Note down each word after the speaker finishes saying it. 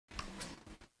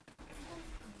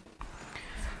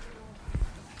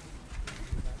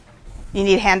You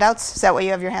need handouts? Is that why you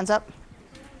have your hands up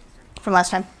from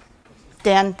last time?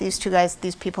 Dan, these two guys,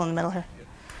 these people in the middle here.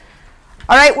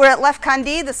 All right, we're at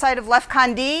Lefkandi, the site of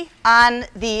Lefkandi on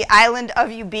the island of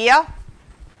Euboea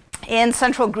in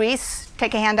central Greece.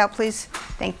 Take a handout, please.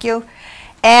 Thank you.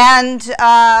 And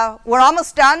we're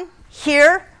almost done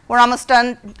here. We're almost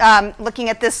done looking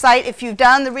at this site. If you've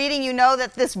done the reading, you know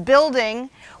that this building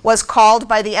was called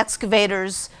by the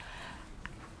excavators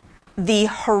the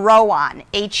Heroon,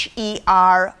 H-E-R-O-O-N.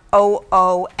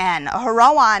 A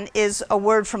Heroon is a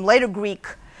word from later Greek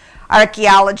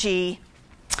archaeology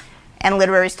and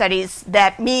literary studies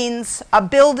that means a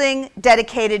building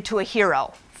dedicated to a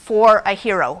hero, for a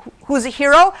hero. Who's a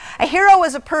hero? A hero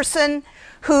is a person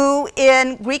who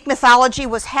in Greek mythology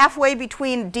was halfway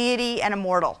between deity and a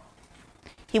mortal.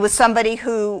 He was somebody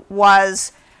who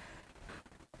was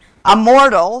a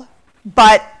mortal,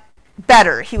 but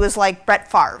better. He was like Brett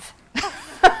Favre.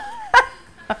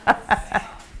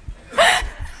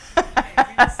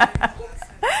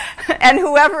 And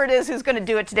whoever it is who's going to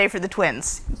do it today for the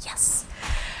Twins. Yes.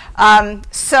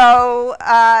 So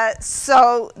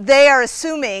they are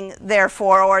assuming,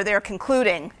 therefore, or they're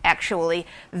concluding, actually,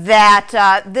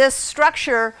 that this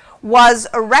structure was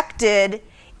erected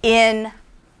in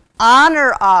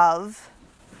honor of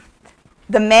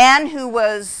the man who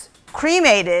was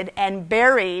cremated and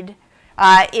buried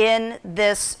in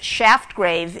this shaft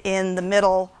grave in the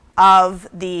middle of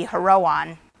the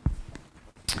Heroon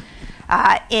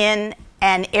in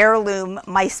an heirloom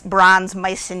bronze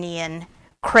Mycenaean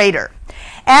crater.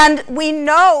 And we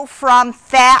know from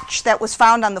thatch that was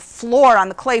found on the floor, on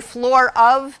the clay floor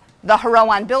of the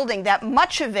Heroon building, that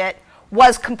much of it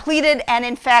was completed and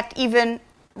in fact even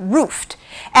roofed.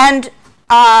 And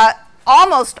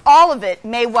almost all of it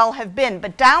may well have been.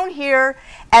 But down here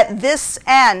at this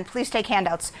end, please take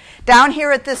handouts, down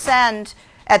here at this end,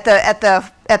 at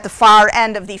the far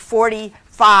end of the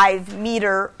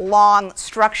 45-meter long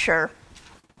structure,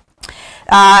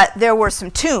 there were some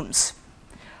tombs,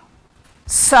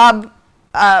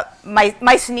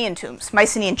 Mycenaean tombs,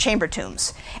 Mycenaean chamber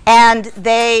tombs. And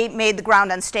they made the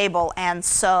ground unstable, and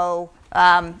so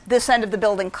this end of the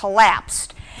building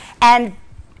collapsed. And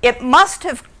it must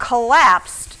have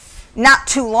collapsed not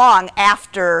too long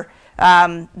after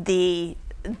the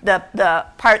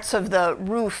parts of the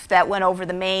roof that went over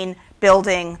the main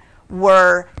building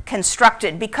were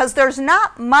constructed, because there's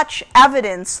not much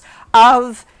evidence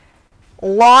of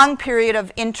long period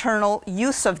of internal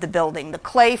use of the building. The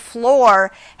clay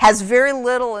floor has very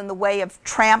little in the way of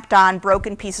tramped on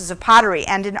broken pieces of pottery.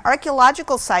 And in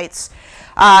archaeological sites,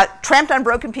 tramped on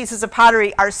broken pieces of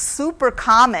pottery are super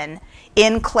common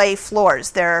in clay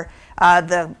floors. They're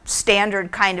the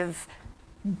standard kind of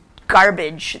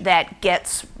garbage that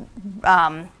gets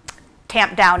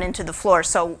tamped down into the floor.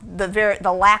 So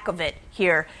the lack of it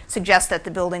here suggests that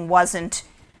the building wasn't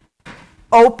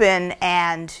open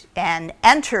and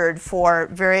entered for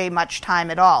very much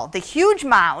time at all. The huge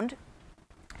mound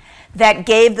that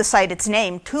gave the site its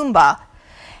name, Tumba,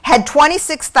 had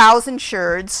 26,000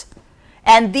 sherds,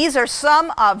 and these are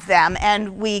some of them,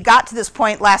 and we got to this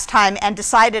point last time and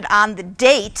decided on the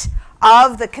date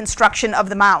of the construction of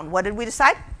the mound. What did we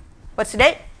decide? What's the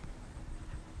date?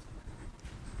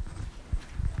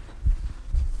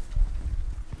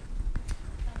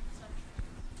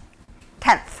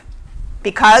 10th.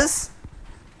 Because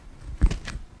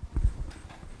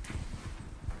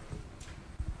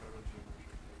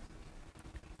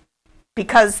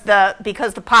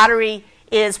the pottery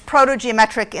is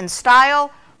protogeometric in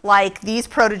style, like these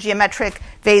protogeometric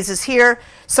vases here.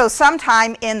 So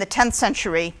sometime in the 10th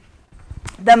century,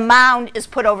 the mound is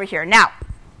put over here. Now,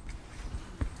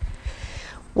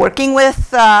 working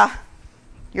with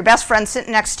your best friend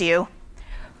sitting next to you,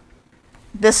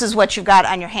 this is what you've got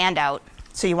on your handout.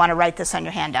 So you want to write this on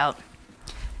your handout.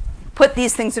 Put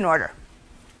these things in order.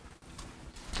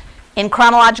 In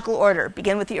chronological order.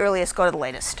 Begin with the earliest, go to the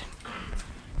latest.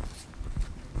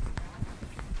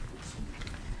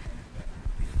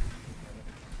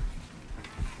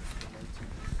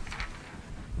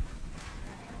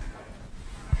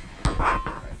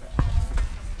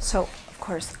 So, of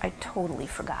course, I totally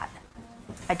forgot.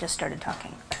 I just started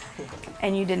talking.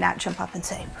 And you did not jump up and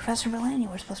say, Professor Berlin, you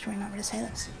were supposed to remember to say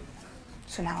this.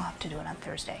 So now I'll have to do it on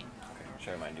Thursday. Okay. Should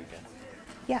I remind you again?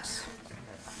 Yes.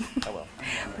 I will.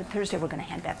 But Thursday we're going to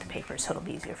hand back the papers, so it'll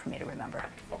be easier for me to remember.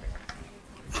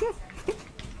 Okay.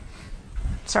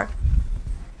 Sorry.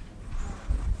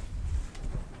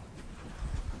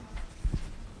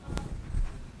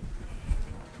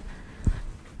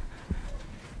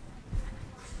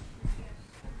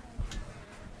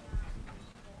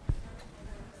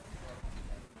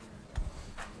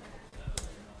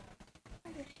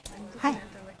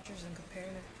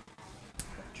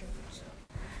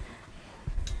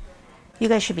 You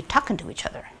guys should be talking to each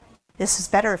other. This is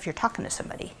better if you're talking to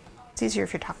somebody. It's easier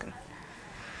if you're talking.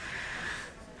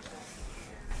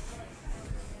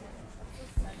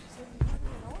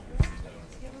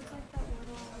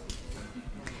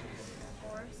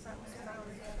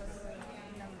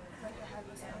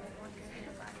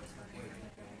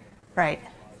 Right.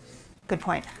 Good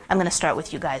point. I'm going to start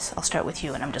with you guys. I'll start with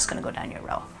you, and I'm just going to go down your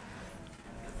row.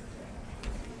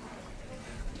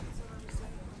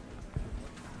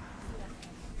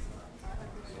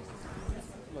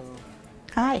 Hello.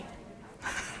 Hi.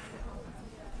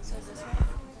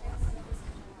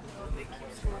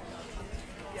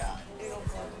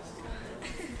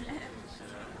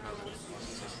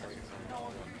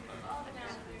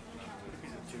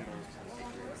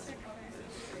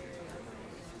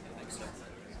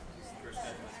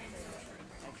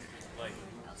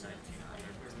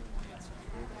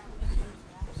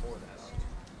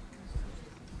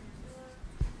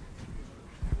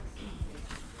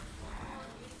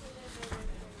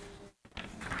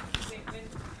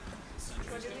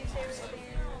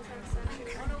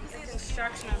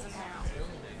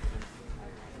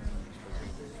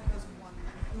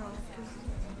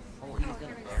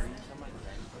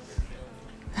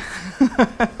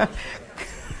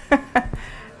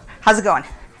 How's it going?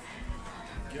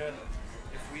 Good.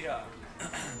 If we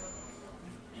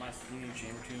mycelium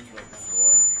chamber tubes right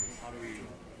before, how do we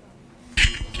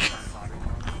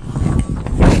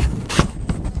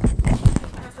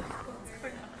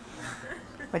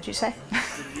What'd you say?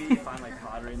 Did we find like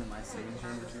pottery in the mycelium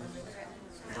chamber tubes?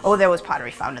 Oh, there was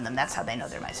pottery found in them. That's how they know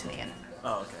they're Mycenaean.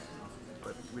 Oh, okay.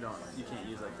 But we don't. You can't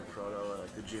use like the proto or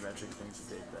like the geometric things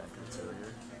to date that because it's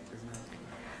earlier, isn't it?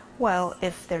 Well,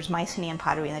 if there's Mycenaean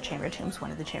pottery in the chamber tombs, when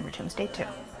did the chamber tombs date to?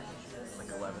 Like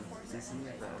 11 CC.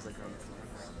 That was like around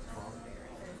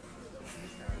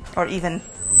 12. Or even...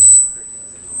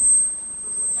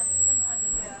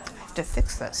 I have to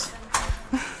fix this.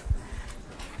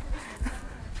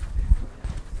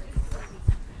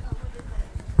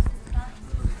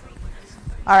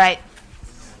 All right.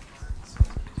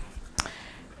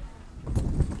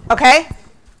 Okay?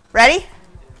 Ready?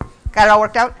 Got it all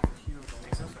worked out?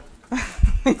 I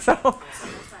think so.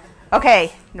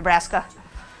 Okay, Nebraska.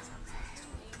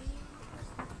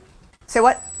 Say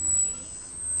what?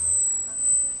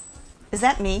 Is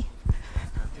that me?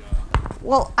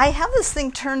 Well, I have this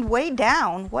thing turned way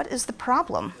down. What is the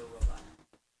problem?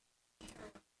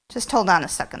 Just hold on a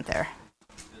second there.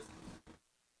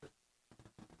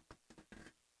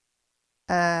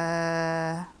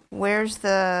 Where's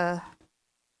the...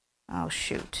 Oh,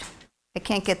 shoot. I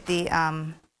can't get the...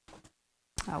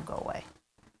 Oh, go away.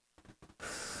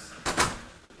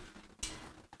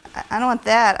 I don't want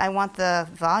that. I want the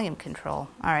volume control.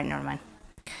 All right, never mind.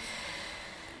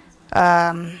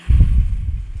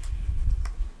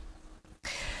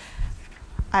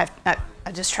 I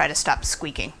just try to stop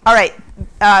squeaking. All right.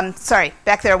 Sorry.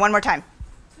 Back there. One more time.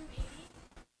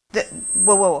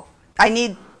 Whoa. I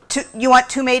need... You want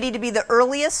 280 to be the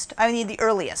earliest? I need the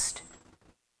earliest.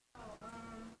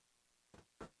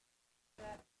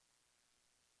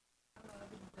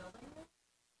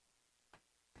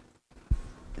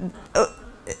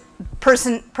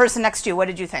 Person next to you, what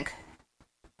did you think?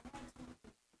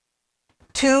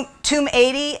 Tomb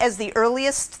 80 as the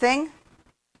earliest thing?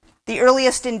 The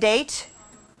earliest in date?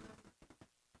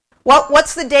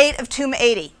 What's the date of Tomb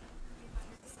 80?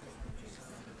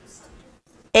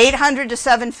 800 to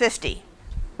 750.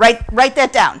 Write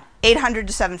that down. 800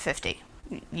 to 750.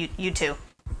 You two.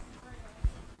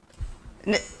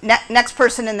 Next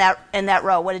person in that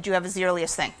row. What did you have as the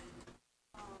earliest thing?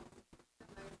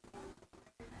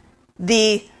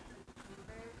 The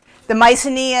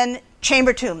Mycenaean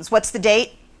chamber tombs. What's the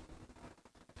date?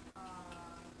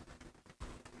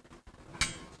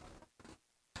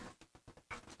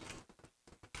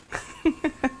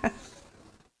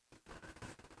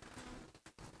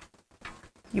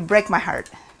 You break my heart.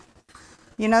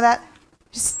 You know that?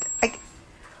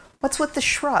 What's with the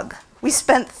shrug? We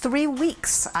spent 3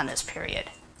 weeks on this period.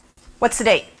 What's the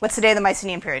date? What's the day of the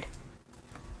Mycenaean period?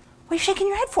 What are you shaking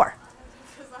your head for?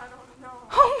 Because I don't know.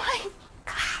 Oh my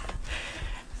God.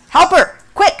 Help her!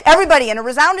 Quick, everybody, in a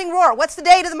resounding roar. What's the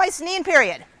date of the Mycenaean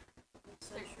period?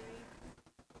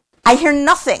 I hear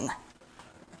nothing.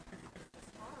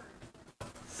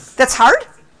 That's hard?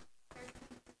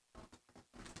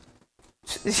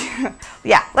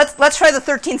 Yeah, let's try the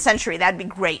 13th century. That'd be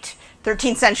great.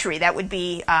 13th century, that would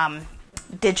be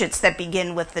digits that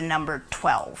begin with the number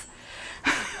 12.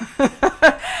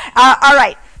 All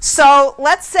right. So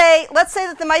let's say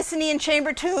that the Mycenaean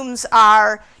chamber tombs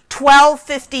are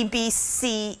 1250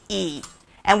 BCE,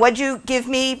 And what'd you give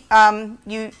me,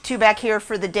 you two back here,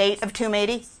 for the date of tomb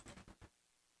 80?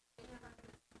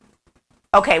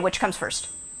 Okay, which comes first?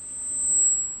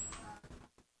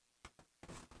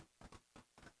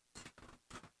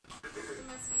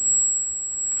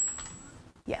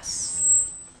 Yes.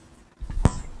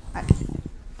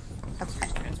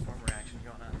 Transformer action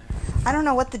going on there. I don't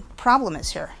know what the problem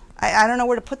is here. I don't know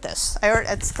where to put this.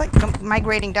 It's like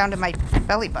migrating down to my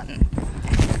belly button.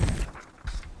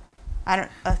 I don't.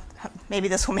 Maybe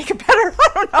this will make it better. I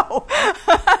don't know.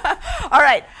 All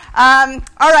right.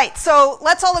 All right. So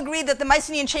let's all agree that the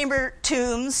Mycenaean chamber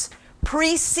tombs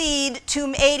precede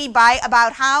tomb 80 by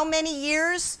about how many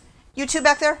years? You two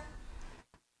back there?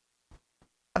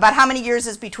 About how many years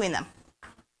is between them?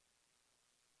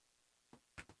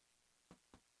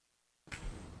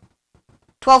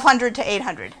 $1,200 to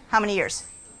 800. How many years?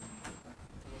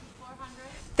 400.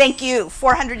 Thank you.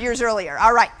 400 years earlier.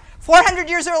 All right. 400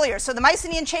 years earlier. So the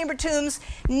Mycenaean chamber tombs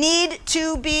need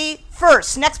to be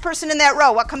first. Next person in that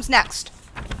row. What comes next?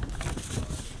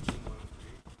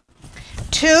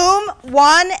 Tomb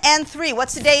 1 and 3.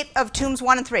 What's the date of tombs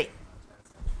 1 and 3?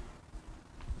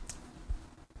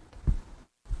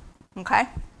 Okay.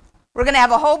 We're going to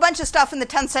have a whole bunch of stuff in the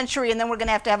 10th century, and then we're going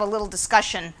to have a little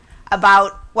discussion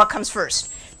about what comes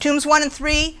first. Tombs 1 and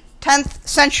 3, 10th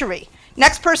century.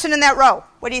 Next person in that row.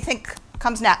 What do you think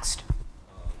comes next?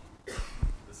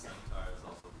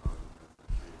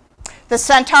 The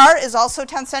centaur is also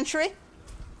 10th century.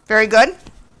 Very good.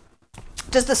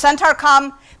 Does the centaur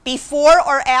come before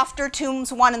or after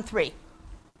tombs 1 and 3?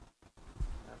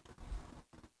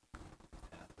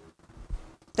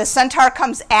 The centaur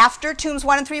comes after tombs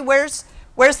 1 and 3. Where's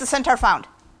the centaur found?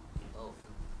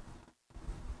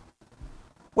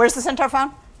 Where's the centaur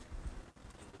found?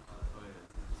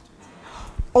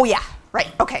 Oh, yeah. Right.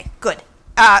 Okay. Good.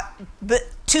 The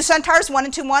two centaurs, 1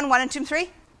 in tomb 1, 1 in tomb 3?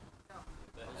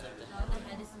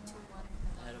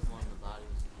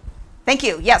 Thank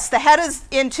you. Yes, the head is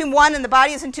in tomb 1 and the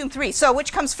body is in tomb 3. So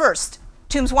which comes first?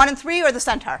 Tombs 1 and 3 or the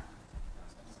centaur?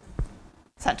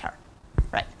 Centaur.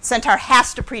 Right. Centaur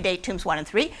has to predate tombs 1 and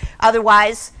 3.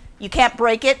 Otherwise, you can't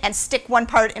break it and stick one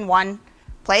part in one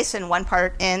place and one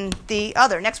part in the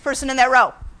other. Next person in that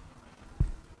row.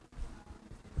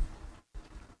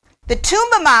 The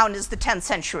Tumba Mound is the 10th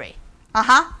century.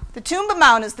 The Tumba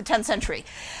Mound is the 10th century.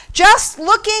 Just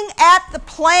looking at the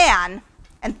plan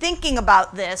and thinking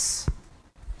about this,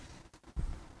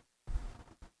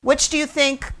 which do you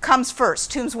think comes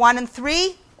first, tombs 1 and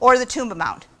 3 or the Tumba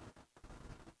Mound?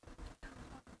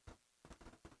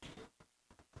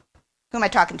 Who am I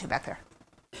talking to back there?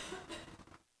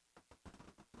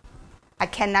 I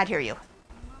cannot hear you.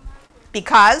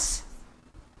 Because?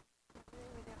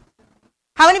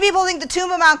 How many people think the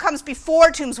Tumba Mound comes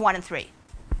before tombs 1 and 3?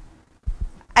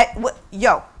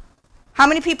 How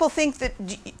many people think that,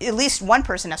 at least one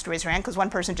person has to raise their hand because one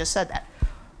person just said that.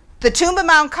 The Tumba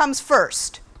Mound comes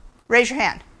first. Raise your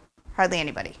hand. Hardly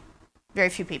anybody. Very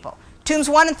few people. Tombs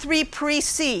 1 and 3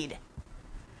 precede.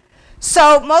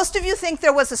 So most of you think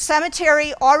there was a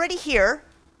cemetery already here,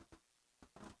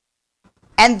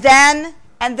 and then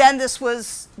this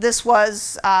was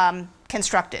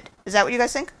constructed. Is that what you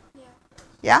guys think? Yeah.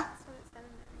 Yeah? That's what it said in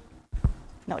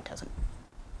the No, it doesn't.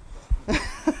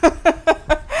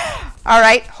 All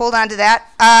right, hold on to that.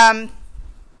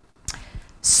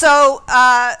 So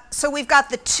we've got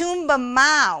the Tumba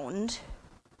Mound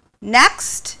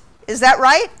next. Is that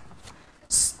right?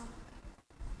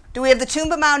 Do we have the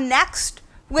Tumba Mound next?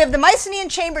 We have the Mycenaean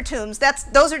chamber tombs.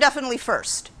 Those are definitely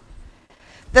first.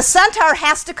 The centaur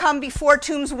has to come before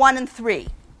tombs 1 and 3.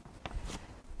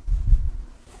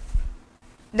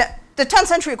 The 10th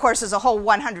century, of course, is a whole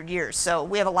 100 years, so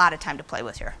we have a lot of time to play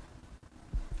with here.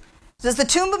 Is the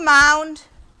Tumba Mound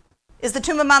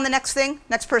the next thing?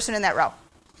 Next person in that row.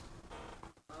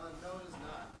 No, it is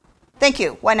not. Thank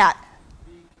you. Why not?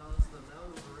 Because the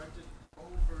mound was erected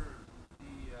over the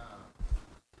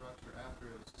structure after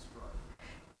it was destroyed.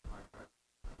 Am I correct?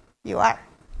 You are.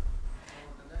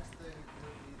 The next thing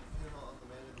would be the funeral of the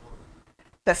man and the woman.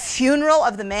 The funeral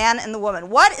of the man and the woman.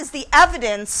 What is the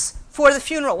evidence for the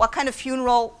funeral? What kind of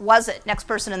funeral was it? Next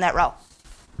person in that row.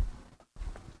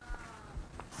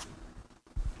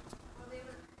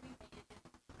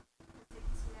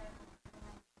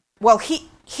 Well, he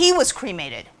was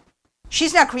cremated.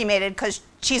 She's not cremated because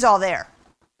she's all there.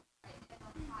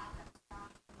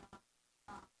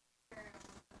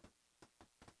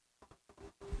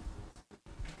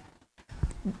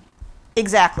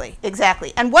 Exactly.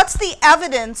 And what's the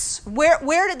evidence?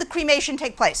 Where did the cremation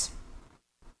take place?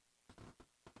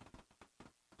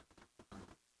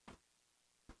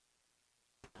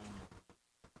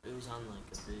 It was on like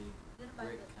a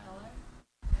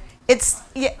It's,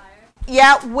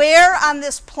 yeah, where on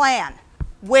this plan?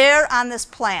 Where on this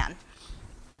plan?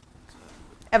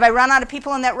 Have I run out of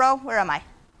people in that row? Where am I?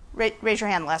 Raise your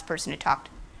hand, last person who talked.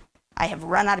 I have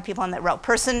run out of people in that row.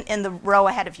 Person in the row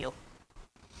ahead of you.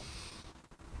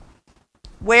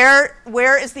 Where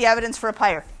is the evidence for a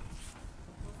pyre?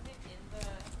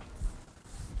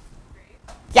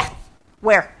 Yeah.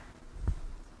 Where?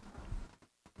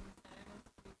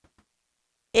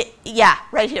 Yeah,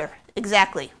 right here.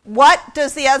 Exactly. What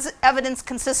does the evidence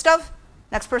consist of?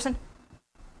 Next person.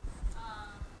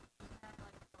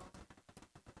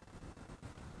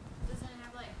 Doesn't it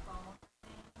have like ball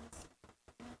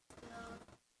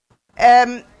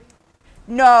things?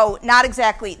 No, not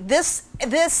exactly.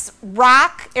 This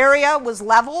rock area was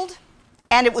leveled,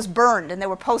 and it was burned, and there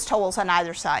were post holes on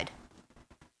either side.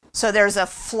 So there's a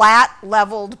flat,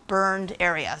 leveled, burned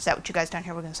area. Is that what you guys down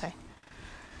here were going to say?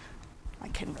 I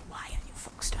can rely on you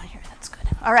folks down here. That's good.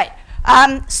 All right.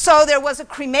 So there was a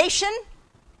cremation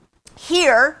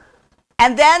here,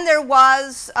 and then there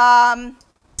was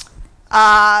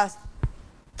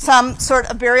some sort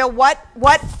of burial. What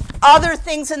other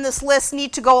things in this list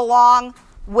need to go along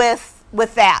with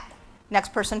that?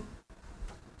 Next person.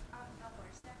 The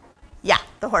horse sacrifice? Yeah,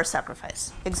 the horse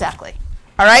sacrifice. Exactly.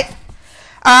 All right.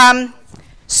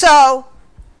 So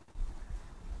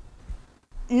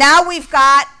now we've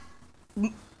got,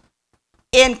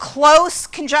 in close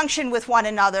conjunction with one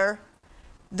another,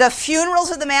 the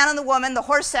funerals of the man and the woman, the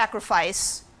horse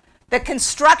sacrifice, the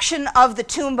construction of the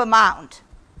tomb mound.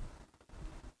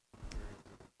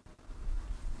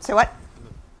 Say what?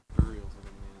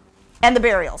 And the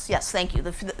burials. Yes, thank you.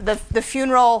 The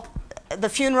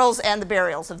funerals and the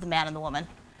burials of the man and the woman,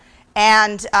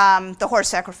 and the horse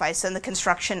sacrifice and the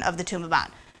construction of the tomb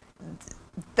mound.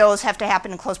 Those have to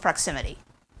happen in close proximity.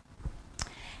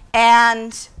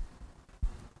 And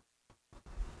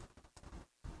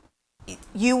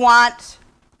you want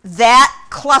that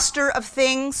cluster of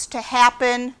things to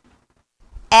happen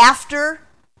after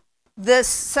this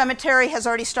cemetery has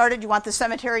already started. You want the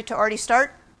cemetery to already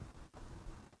start?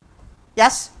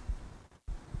 Yes?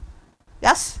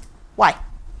 Yes? Why?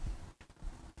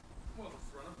 Well, the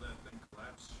front of that thing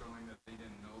collapsed, showing that they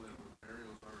didn't know there were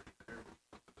burials already there,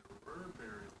 but there were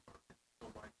burials already. So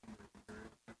why can't there be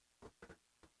burials there?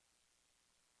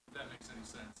 If that makes any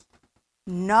sense.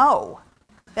 No.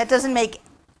 That doesn't make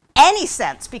any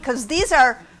sense, because these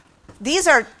are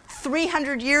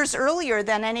 300 years earlier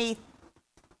than any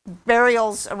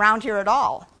burials around here at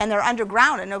all, and they're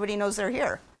underground and nobody knows they're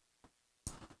here.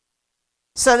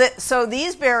 So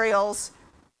these burials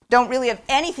don't really have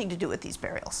anything to do with these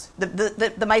burials.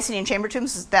 The Mycenaean chamber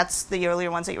tombs, that's the earlier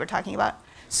ones that you were talking about.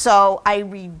 So I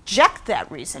reject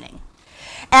that reasoning.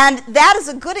 And that is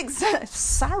a good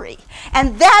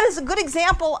And that is a good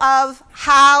example of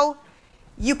how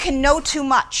you can know too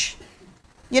much.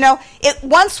 You know,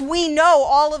 once we know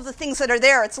all of the things that are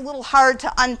there, it's a little hard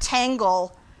to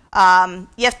untangle.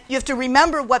 You have to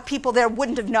remember what people there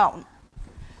wouldn't have known.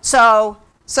 So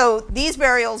these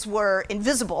burials were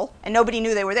invisible, and nobody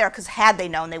knew they were there, because had they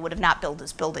known, they would have not built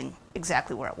this building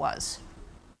exactly where it was.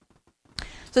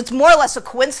 So it's more or less a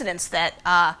coincidence that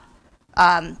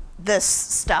this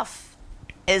stuff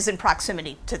is in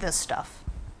proximity to this stuff,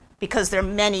 because they're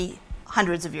many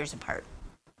hundreds of years apart.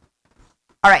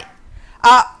 All right.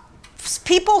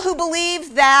 People who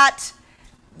believe that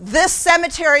this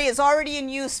cemetery is already in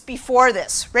use before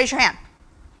this, raise your hand.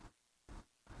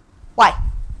 Why?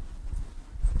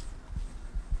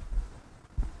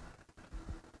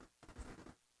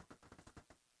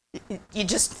 You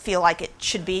just feel like it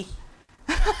should be?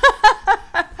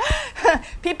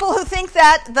 People who think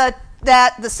that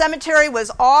the cemetery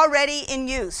was already in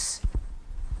use.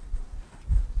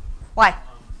 Why?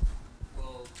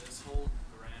 Well, this whole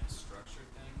grand structure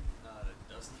thing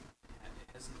it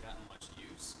hasn't gotten much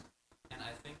use, and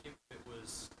I think if it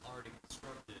was already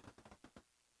constructed,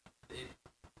 it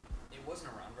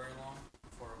wasn't around very long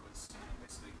before it was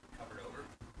basically covered over,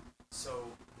 so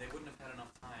they wouldn't have had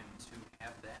enough time to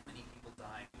have that many people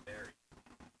die and buried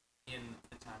in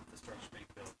the time of the structure being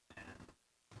built and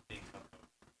being covered over.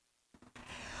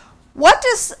 What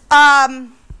does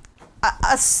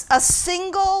a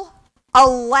single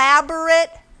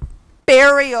elaborate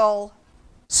burial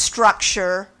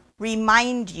structure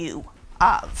remind you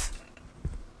of?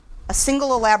 A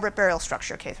single elaborate burial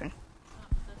structure, Catherine.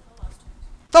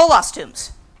 The Tholos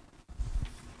tombs.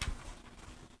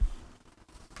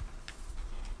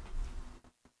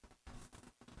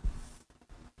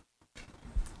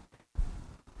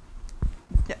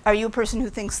 Are you a person who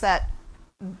thinks that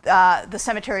the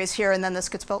cemetery is here and then this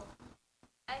gets built?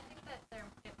 I think that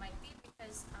it might be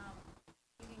because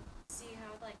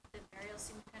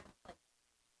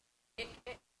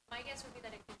my guess would be that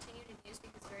it continued in use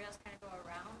because burials kind of go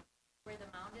around where the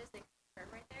mound is. They curve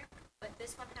right there. But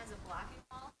this one has a blocking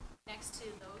wall next to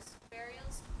those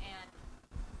burials, and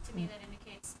to me that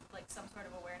indicates like some sort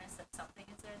of awareness that something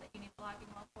is there that you need blocking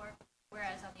wall for.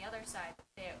 Whereas on the other side,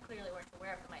 they clearly weren't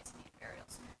aware of the Mycenaean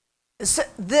burials. So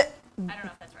I don't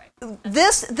know if that's right.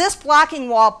 this blocking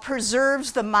wall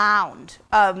preserves the mound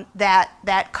that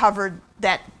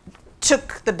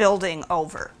took the building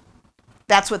over.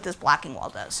 That's what this blocking wall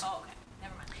does. Oh, okay.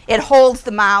 Never mind. It holds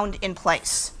the mound in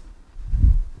place.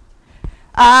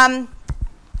 On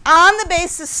the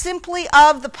basis simply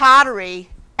of the pottery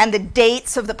and the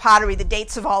dates of the pottery, the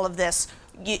dates of all of this,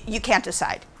 you can't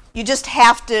decide. You just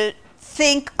have to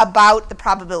think about the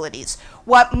probabilities.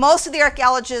 What most of the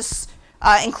archaeologists,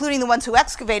 including the ones who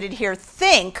excavated here,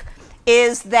 think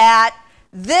is that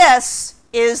this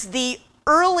is the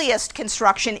earliest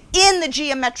construction in the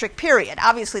geometric period.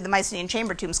 Obviously, the Mycenaean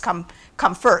chamber tombs come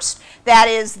first. That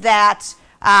is that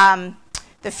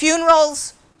the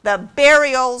funerals, the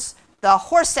burials, the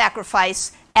horse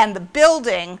sacrifice, and the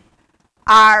building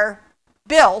are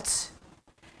built,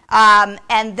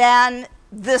 and then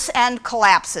this end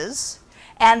collapses,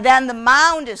 and then the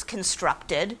mound is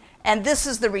constructed, and this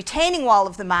is the retaining wall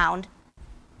of the mound,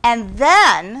 and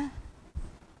then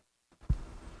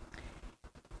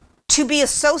to be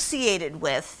associated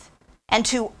with and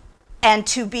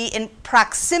to be in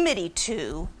proximity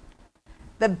to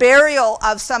the burial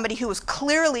of somebody who was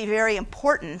clearly very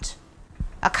important,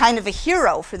 a kind of a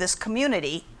hero for this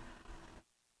community,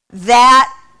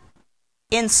 that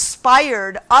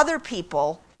inspired other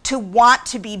people to want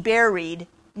to be buried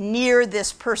near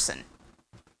this person.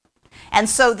 And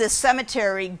so this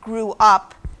cemetery grew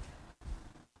up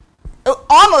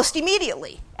almost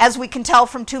immediately, as we can tell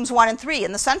from tombs 1 and 3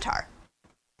 in the Centaur.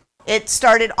 It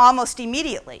started almost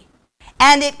immediately.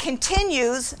 And it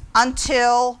continues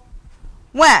until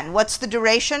when? What's the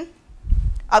duration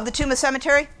of the Tomb of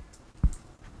Cemetery?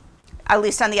 At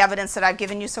least on the evidence that I've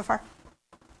given you so far.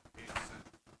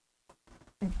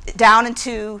 Down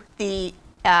into the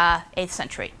 8th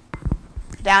century.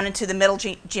 Down into the Middle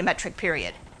Geometric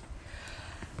period.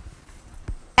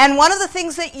 And one of the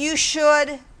things that you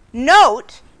should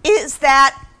note is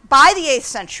that by the 8th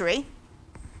century,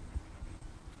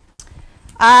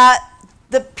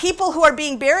 the people who are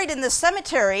being buried in this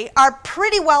cemetery are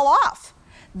pretty well off.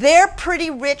 They're pretty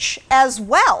rich as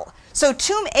well. So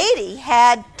Tomb 80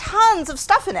 had tons of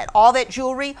stuff in it. All that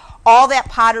jewelry, all that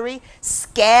pottery,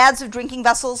 scads of drinking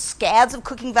vessels, scads of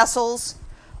cooking vessels,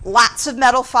 lots of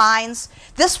metal finds.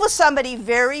 This was somebody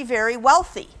very, very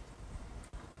wealthy.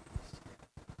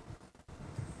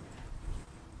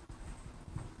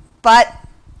 But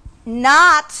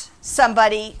not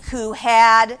somebody who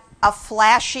had a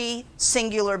flashy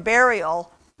singular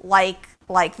burial like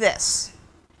this.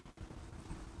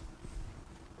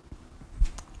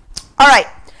 All right,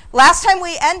 last time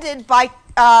we ended by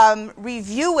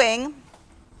reviewing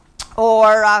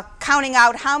or counting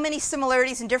out how many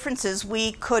similarities and differences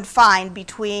we could find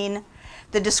between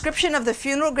the description of the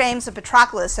funeral games of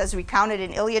Patroclus as recounted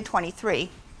in Iliad 23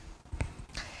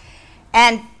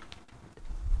 and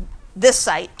this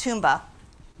site, Tumba,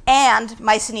 and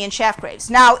Mycenaean shaft graves.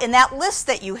 Now, in that list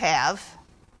that you have,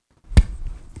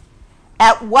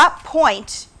 at what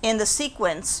point in the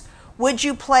sequence would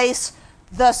you place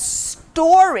the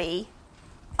story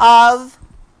of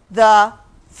the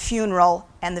funeral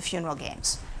and the funeral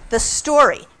games? The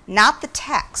story, not the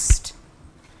text.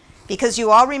 Because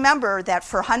you all remember that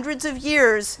for hundreds of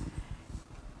years,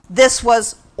 this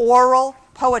was oral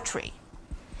poetry.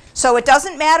 So it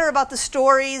doesn't matter about the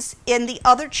stories in the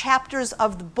other chapters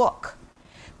of the book,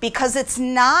 because it's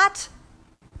not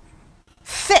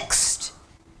fixed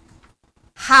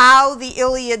how the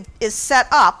Iliad is set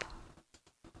up.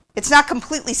 It's not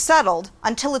completely settled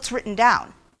until it's written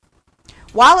down.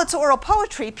 While it's oral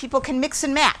poetry, people can mix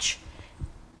and match.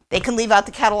 They can leave out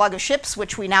the catalog of ships,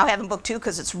 which we now have in Book 2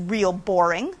 because it's real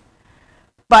boring.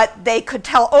 But they could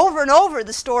tell over and over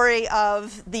the story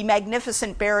of the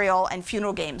magnificent burial and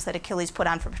funeral games that Achilles put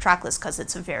on for Patroclus because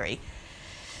it's a very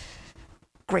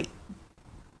great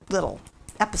little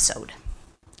episode.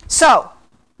 So,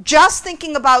 just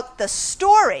thinking about the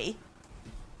story,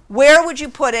 where would you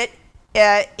put it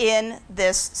in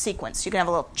this sequence? You can have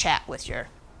a little chat with your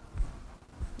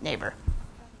neighbor.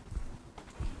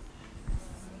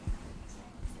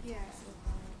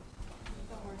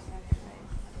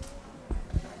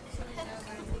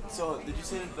 So, did you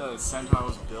say that the Centaur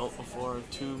was built before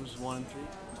Tombs 1 and 3?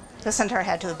 The Centaur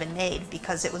had to have been made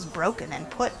because it was broken and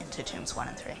put into Tombs 1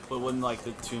 and 3. But wouldn't, like,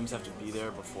 the tombs have to be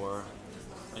there before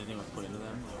anything was put into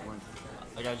them?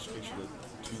 Like I just pictured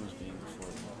the tombs being before.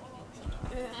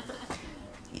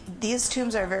 These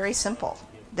tombs are very simple.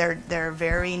 They're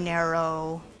very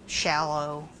narrow,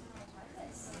 shallow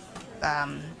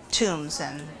tombs,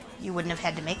 and you wouldn't have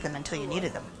had to make them until you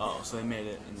needed them. Oh, so they made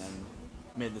it and then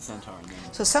made the centaur and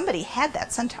then. So somebody had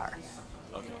that centaur,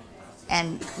 Okay.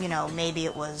 and maybe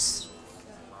it was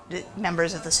the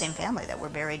members of the same family that were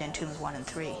buried in tombs 1 and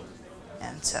 3,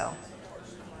 and so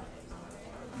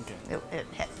Okay.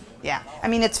 yeah. I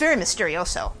mean, it's very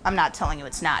mysterioso. I'm not telling you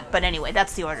it's not, but anyway,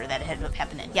 that's the order that it had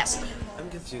happened in. Yes. I'm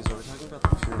confused. Are we talking about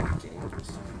the funeral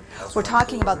games? We're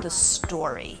talking about the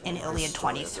story in Iliad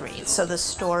 23. So the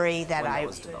story that When I that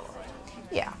was developed.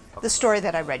 Yeah, the story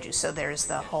that I read you. So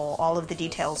there's all of the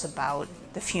details about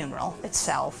the funeral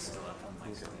itself,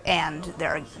 and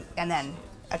then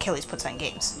Achilles puts on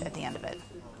games at the end of it,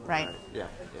 right? Yeah.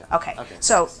 Okay.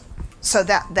 So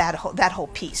that whole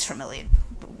piece from Iliad,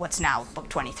 what's now book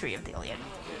 23 of the Iliad.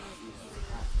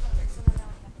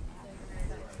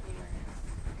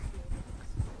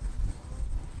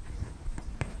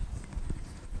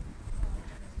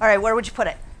 All right, where would you put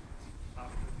it?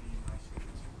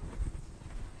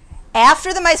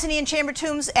 After the Mycenaean chamber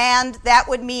tombs, and that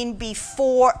would mean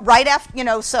before, right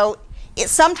after, so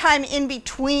it's sometime in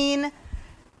between,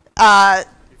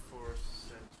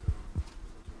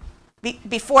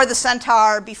 before the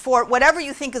centaur, before whatever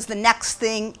you think is the next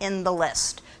thing in the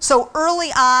list. So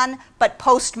early on, but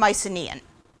post-Mycenaean.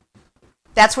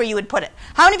 That's where you would put it.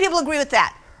 How many people agree with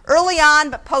that? Early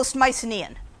on, but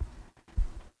post-Mycenaean.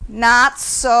 Not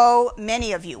so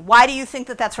many of you. Why do you think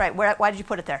that that's right? Why did you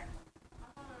put it there?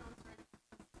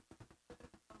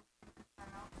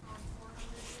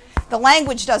 The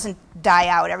language doesn't die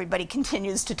out. Everybody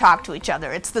continues to talk to each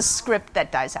other. It's the script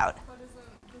that dies out. But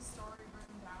isn't the story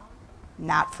written down?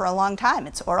 Not for a long time.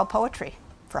 It's oral poetry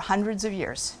for hundreds of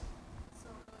years. So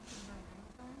it really couldn't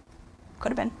have been anything?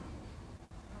 Could have been.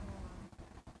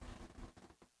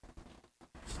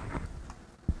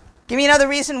 Give me another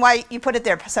reason why you put it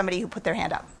there, somebody who put their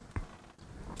hand up.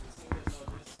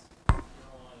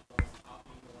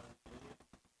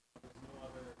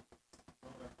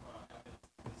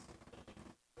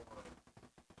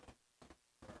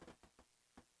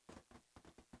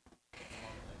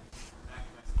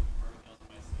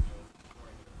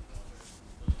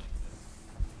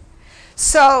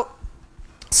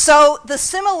 So the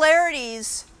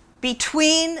similarities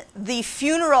between the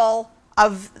funeral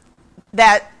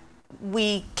that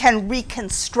we can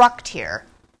reconstruct here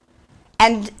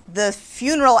and the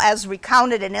funeral as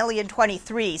recounted in Iliad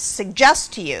 23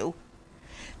 suggest to you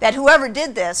that whoever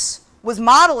did this was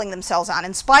modeling themselves on,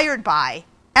 inspired by,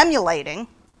 emulating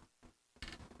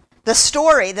the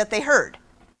story that they heard.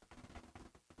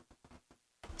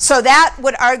 So that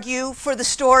would argue for the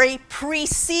story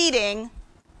preceding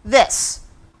this.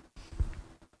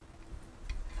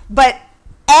 But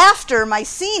after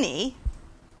Mycenae,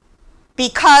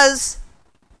 because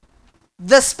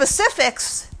the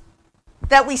specifics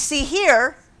that we see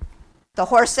here, the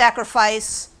horse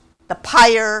sacrifice, the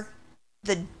pyre,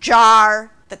 the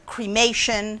jar, the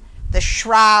cremation, the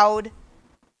shroud,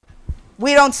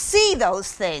 we don't see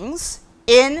those things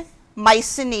in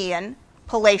Mycenaean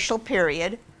palatial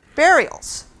period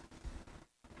burials,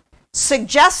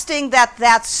 suggesting that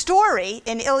that story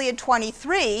in Iliad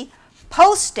 23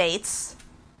 postdates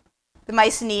the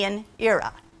Mycenaean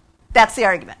era. That's the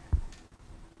argument.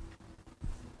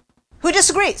 Who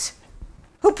disagrees?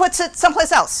 Who puts it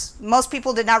someplace else? Most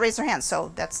people did not raise their hands,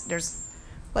 so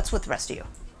what's with the rest of you?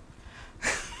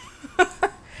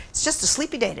 It's just a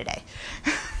sleepy day today.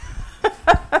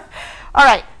 All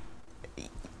right.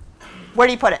 Where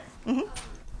do you put it? Mm-hmm. I would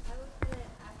put it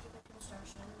after the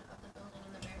construction of the building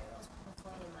and the burials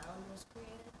before the mound was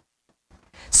created.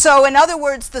 So, in other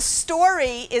words, the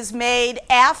story is made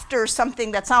after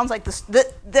something that sounds like this,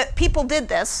 that people did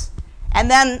this, and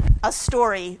then a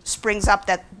story springs up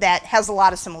that has a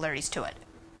lot of similarities to it.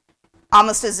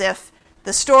 Almost as if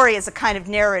the story is a kind of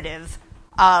narrative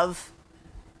of,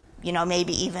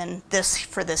 maybe even this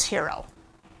for this hero.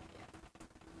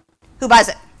 Who buys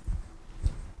it?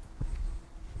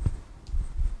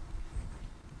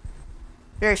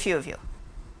 Very few of you.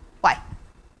 Why?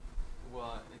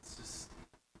 Well, it's just,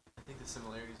 I think the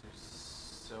similarities are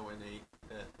so innate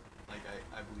that,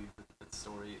 I believe that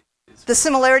story is. The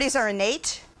similarities are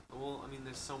innate? Well, I mean,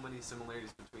 there's so many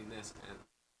similarities between this and,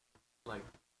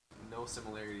 no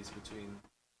similarities between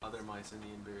other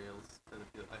Mycenaean burials that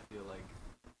I feel like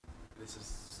this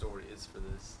story is for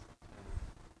this.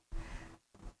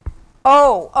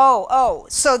 Oh.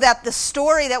 So that the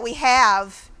story that we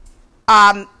have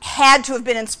had to have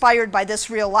been inspired by this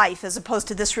real life as opposed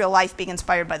to this real life being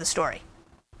inspired by the story.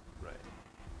 Right.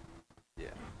 Yeah.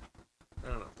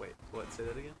 Say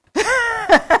that again?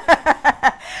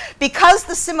 Because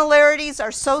the similarities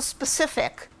are so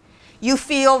specific, you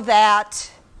feel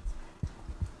that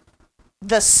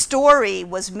the story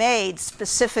was made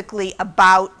specifically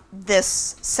about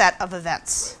this set of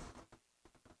events.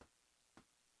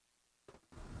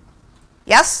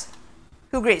 Yes?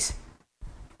 Who agrees?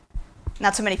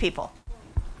 Not so many people.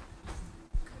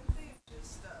 Couldn't they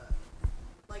just,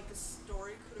 like the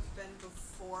story could have been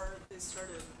before they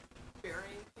started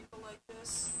burying people like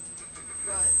this,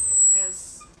 but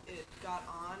as it got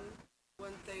on,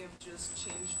 wouldn't they have just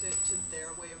changed it to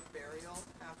their way of burial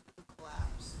after the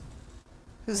collapse?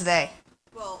 Who's they?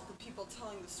 Well, the people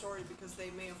telling the story, because they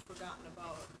may have forgotten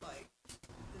about, like,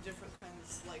 the different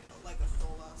kinds, like a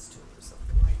Tholos tomb or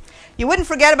something like that. You wouldn't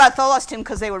forget about Tholos tomb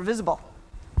because they were visible.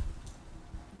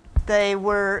 They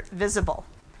were visible.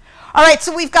 All right,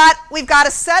 so we've got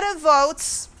a set of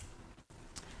votes,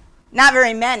 not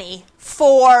very many,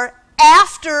 for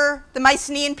after the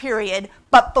Mycenaean period,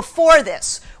 but before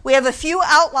this. We have a few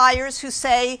outliers who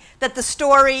say that the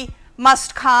story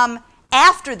must come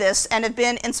after this and have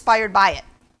been inspired by it.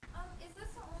 Is this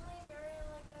the only burial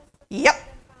like this? Yep.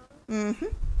 Mm-hmm.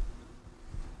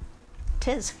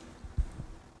 Tis.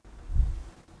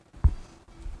 Does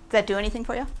that do anything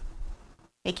for you?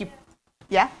 Make you,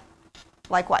 yeah?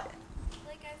 Like what?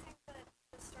 Like, I think that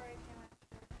the story came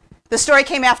after. The story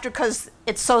came after because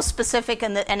it's so specific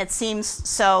and it seems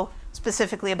so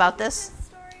specifically about this. Because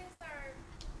stories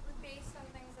are based on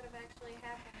things that have actually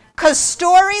happened. Because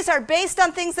stories are based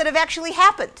on things that have actually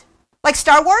happened. Like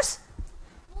Star Wars?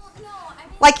 Well, no, I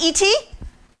mean, Like E.T.?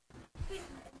 they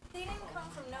didn't come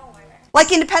from nowhere.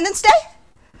 Like Independence Day?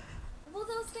 Well,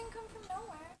 those didn't come from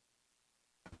nowhere.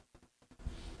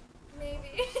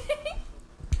 Maybe.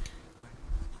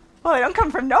 Well, they don't come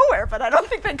from nowhere, but I don't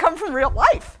think they come from real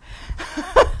life.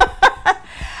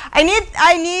 I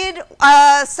need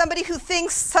somebody who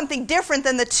thinks something different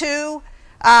than the two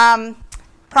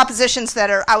propositions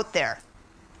that are out there.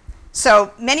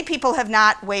 So many people have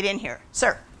not weighed in here.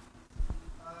 Sir? It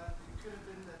could have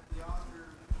been that the author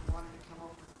wanted to come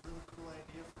up with a really cool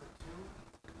idea for the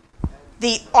tomb.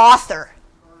 The author.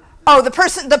 Oh, the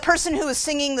person who is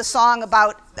singing the song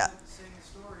about... Saying the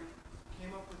story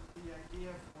came up with the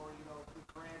idea for, the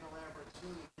grand elaborate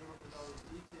tomb, and came up with all these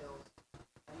details,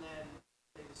 and then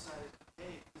they decided,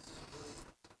 hey, this is really,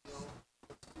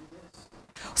 let's do this.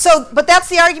 So, but that's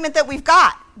the argument that we've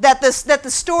got, that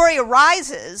the story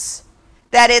arises,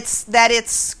 that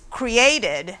it's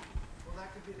created. Well,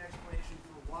 that could be an explanation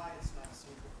for why it's not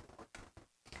seen before.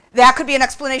 That could be an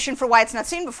explanation for why it's not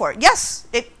seen before. Yes,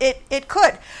 it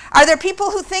could. Are there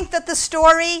people who think that the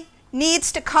story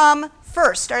needs to come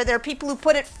first? Are there people who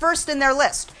put it first in their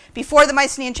list, before the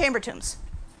Mycenaean chamber tombs?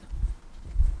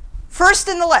 First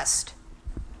in the list.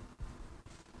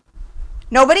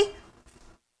 Nobody?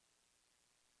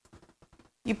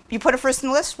 You put it first in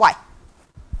the list? Why?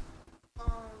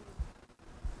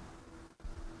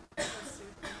 Let's see.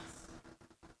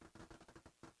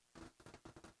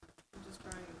 I'm just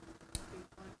trying to think.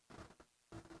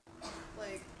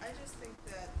 Like, I just think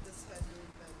that this had to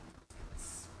have been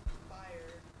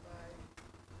inspired by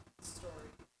the story.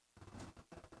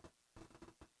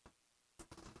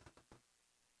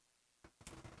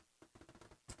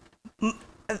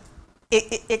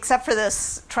 Except for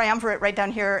this triumvirate right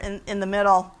down here in the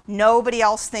middle, nobody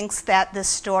else thinks that this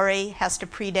story has to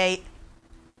predate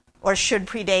or should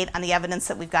predate on the evidence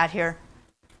that we've got here.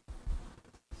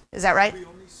 Is that right? We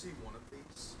only see one of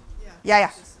these.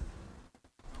 Yeah.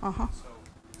 Uh-huh.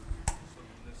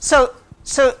 So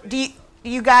do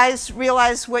you guys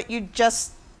realize what you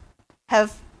just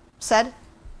have said?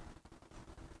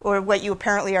 Or what you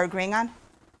apparently are agreeing on?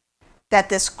 That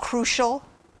this crucial,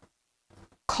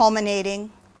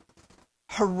 culminating,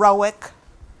 heroic,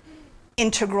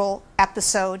 integral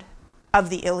episode of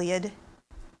the Iliad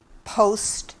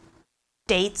post-dates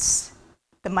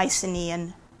the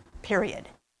Mycenaean period.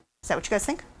 Is that what you guys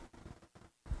think?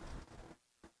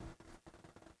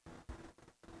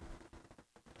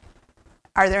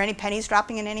 Are there any pennies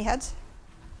dropping in any heads?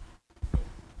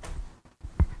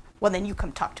 Well, then you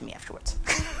come talk to me afterwards.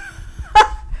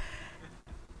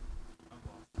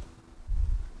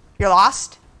 You're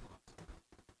lost?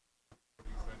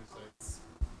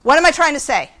 What am I trying to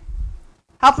say?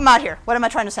 Help him out here. What am I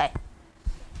trying to say?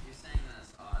 You're saying that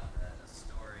it's odd that a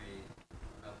story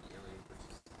about the Iliad, which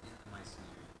is in the Mycenaean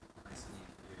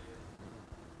period,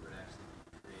 would actually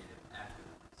be created after the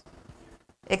Mycenaean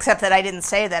period. Except that I didn't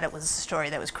say that it was a story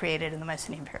that was created in the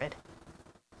Mycenaean period.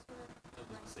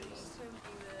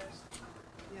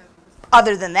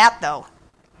 Other than that, though.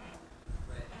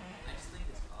 But I just think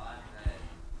it's odd that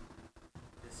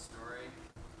this story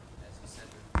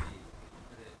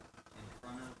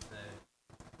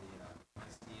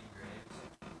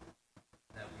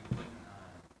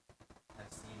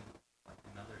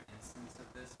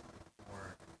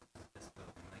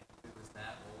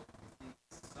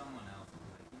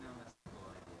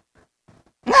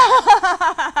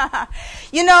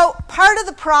You know, part of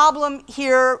the problem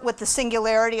here with the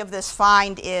singularity of this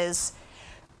find is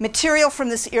material from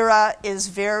this era is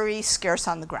very scarce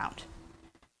on the ground.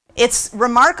 It's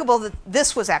remarkable that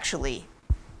this was actually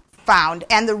found,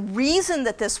 and the reason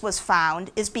that this was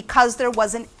found is because there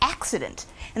was an accident.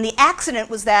 And the accident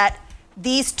was that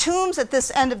these tombs at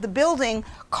this end of the building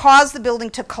caused the building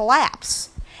to collapse.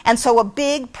 And so a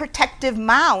big protective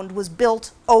mound was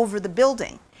built over the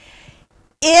building.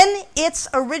 In its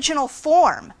original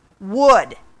form,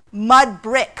 wood, mud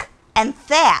brick, and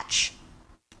thatch,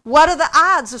 what are the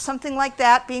odds of something like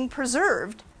that being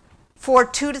preserved for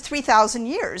 2,000 to 3,000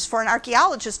 years for an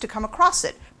archaeologist to come across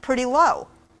it? Pretty low.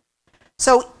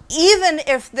 So even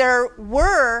if there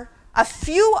were a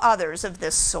few others of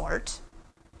this sort,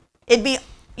 it'd be,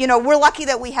 you know, we're lucky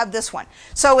that we have this one.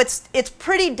 So it's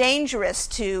pretty dangerous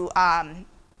to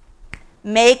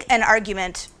make an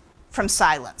argument from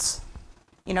silence.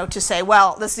 You know, to say,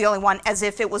 well, this is the only one, as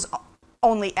if it was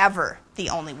only ever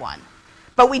the only one.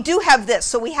 But we do have this.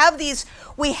 So we have these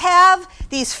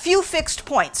few fixed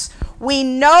points. We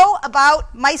know about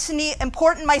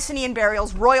important Mycenaean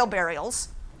burials, royal burials,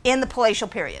 in the palatial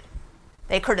period.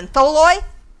 They occurred in tholoi,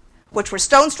 which were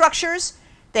stone structures.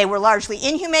 They were largely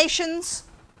inhumations.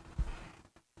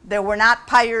 There were not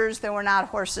pyres, there were not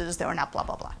horses, there were not blah,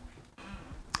 blah, blah.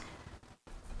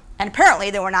 And apparently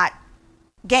there were not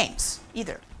games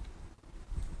either.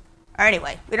 Or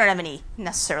anyway, we don't have any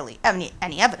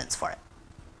evidence for it.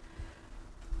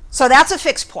 So that's a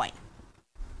fixed point.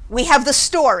 We have the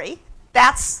story.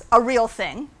 That's a real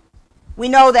thing. We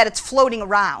know that it's floating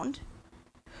around.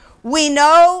 We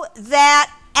know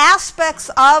that aspects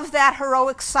of that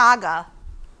heroic saga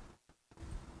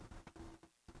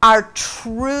are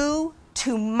true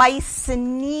to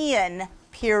Mycenaean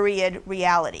period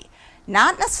reality.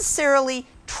 Not necessarily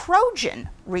Trojan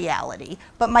reality,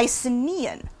 but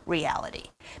Mycenaean reality.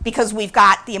 Because we've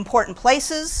got the important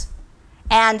places,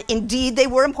 and indeed they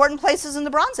were important places in the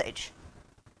Bronze Age.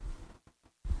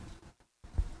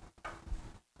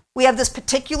 We have this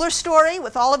particular story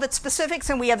with all of its specifics,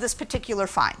 and we have this particular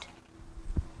find.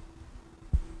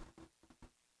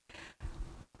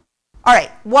 All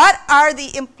right, what are the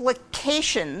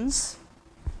implications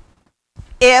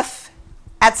if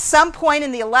at some point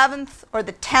in the 11th or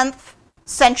the 10th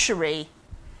century,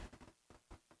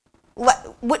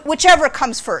 whichever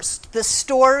comes first, the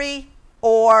story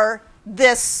or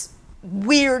this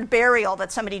weird burial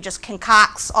that somebody just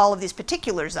concocts all of these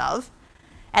particulars of,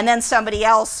 and then somebody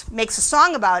else makes a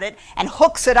song about it and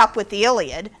hooks it up with the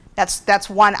Iliad? That's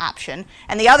one option.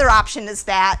 And the other option is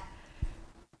that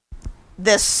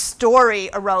this story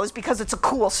arose because it's a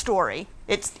cool story.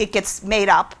 It gets made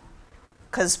up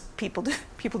because people do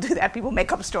that. People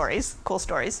make up stories, cool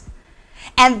stories.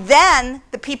 And then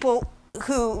the people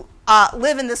who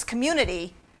live in this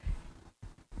community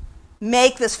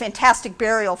make this fantastic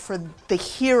burial for the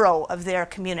hero of their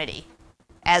community,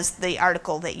 as the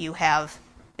article that you have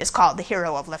is called, The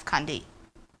Hero of Lefkandi.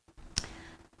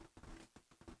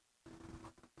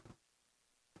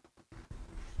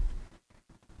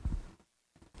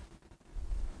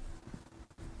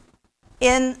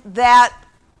 In that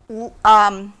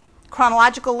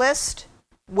chronological list,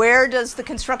 where does the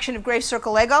construction of Grave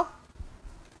Circle A go?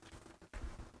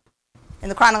 In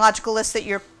the chronological list that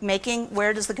you're making,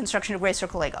 where does the construction of Grave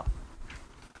Circle A go?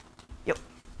 Yep.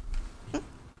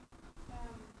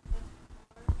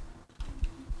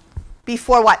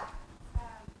 Before what?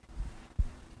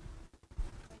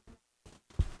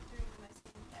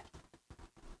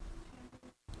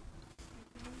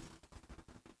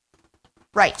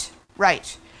 Right,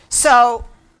 right. So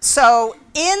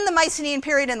in the Mycenaean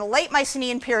period, in the late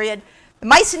Mycenaean period, the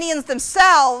Mycenaeans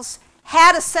themselves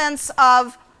had a sense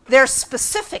of their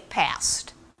specific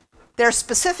past,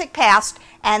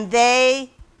 and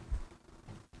they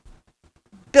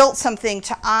built something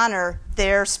to honor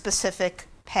their specific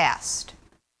past.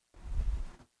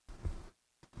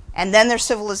 And then their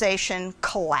civilization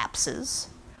collapses.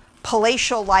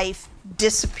 Palatial life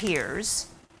disappears.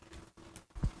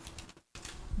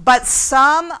 But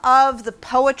some of the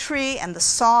poetry and the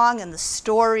song and the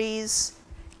stories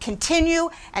continue,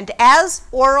 and as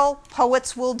oral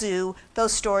poets will do,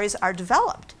 those stories are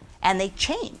developed and they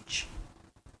change.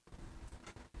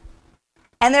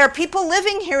 And there are people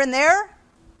living here and there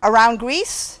around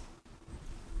Greece,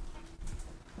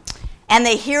 and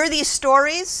they hear these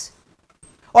stories,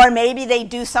 or maybe they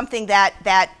do something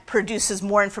that produces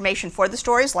more information for the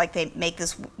stories, like they make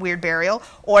this weird burial,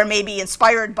 or maybe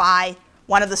inspired by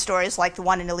one of the stories, like the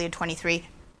one in Iliad 23,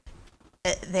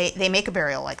 they make a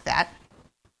burial like that.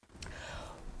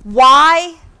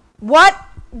 Why? What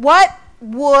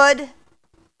would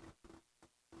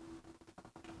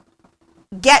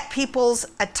get people's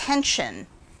attention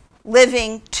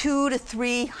living 200 to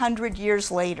 300 years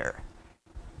later,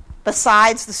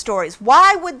 besides the stories?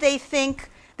 Why would they think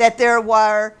that there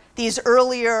were these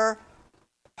earlier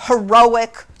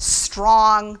heroic,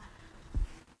 strong,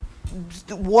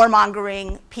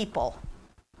 warmongering people?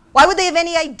 Why would they have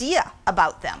any idea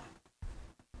about them?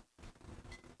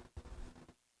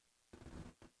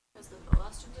 Because the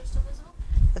Tholos tombs are still visible?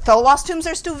 The Tholos tombs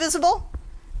are still visible.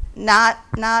 Not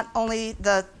only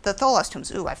the Tholos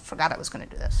tombs. Ooh, I forgot I was going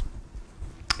to do this.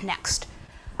 Next.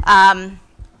 All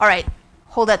right,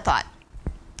 hold that thought.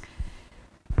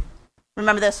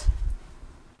 Remember this?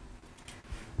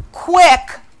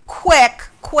 Quick.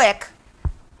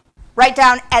 Write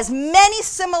down as many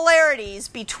similarities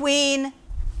between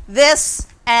this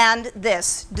and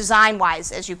this,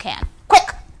 design-wise, as you can.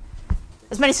 Quick!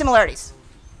 As many similarities.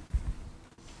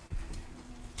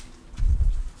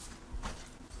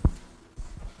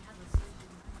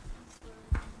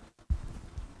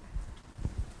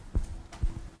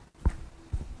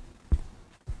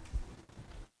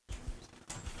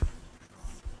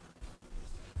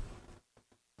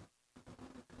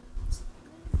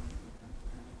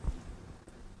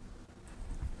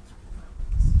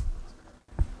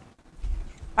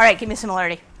 All right, give me a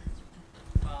similarity.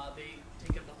 They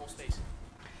take up the whole space.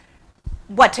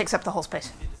 What takes up the whole space?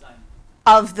 The design.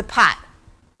 Of the pot.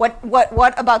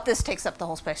 What about this takes up the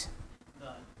whole space?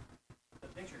 The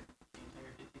picture.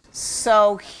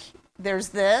 So there's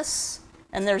this,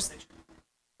 and there's...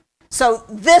 So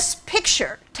this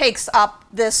picture takes up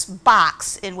this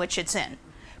box in which it's in.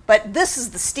 But this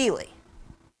is the stele.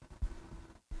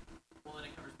 Well, then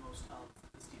it covers most of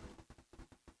the stele.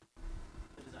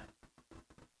 The design.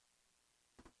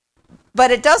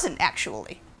 But it doesn't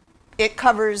actually. It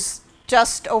covers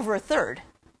just over a third.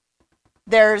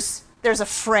 There's a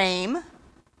frame.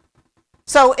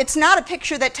 So it's not a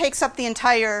picture that takes up the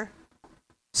entire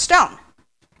stone.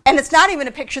 And it's not even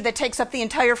a picture that takes up the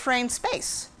entire frame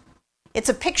space. It's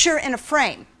a picture in a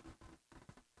frame.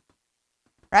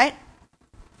 Right?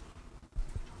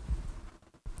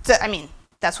 So, I mean,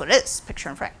 that's what it is, picture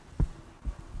in frame.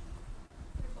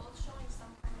 They're both showing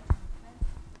some kind of movement.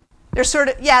 There's sort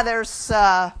of, yeah, there's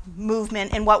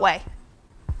movement. In what way?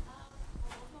 Both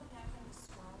of them have kind of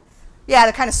swirls. Yeah,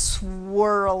 they're kind of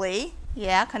swirly.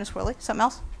 Yeah, kind of swirly. Something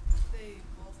else? They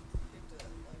both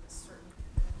depict a certain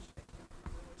image. I can't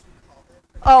remember what you called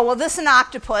it. Oh, well, this is an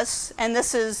octopus, and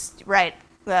this is, right,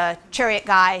 the chariot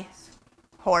guy,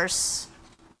 horse,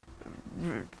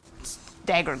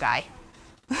 dagger guy.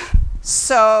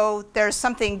 So there's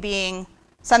something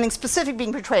specific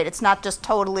being portrayed. It's not just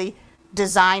totally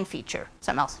design feature.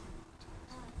 Something else.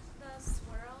 The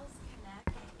swirls connect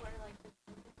where like the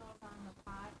tentacles on the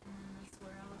pot and then the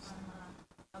swirls on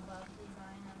the above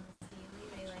design on the stele,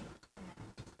 they like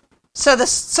connect. So the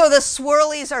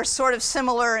swirlies are sort of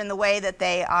similar in the way that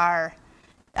they are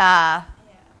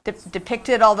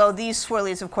depicted, although these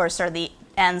swirlies, of course, are the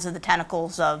ends of the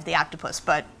tentacles of the octopus.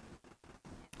 But,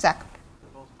 Zach?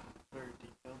 They're both very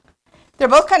detailed. They're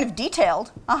both kind of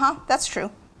detailed. That's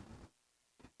true.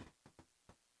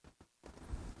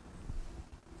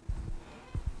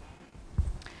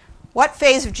 What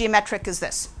phase of geometric is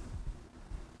this?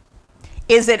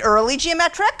 Is it early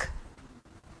geometric?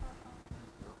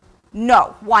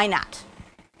 No. Why not?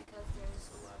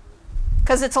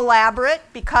 Because it's elaborate,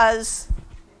 because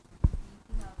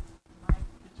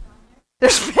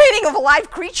there's painting of a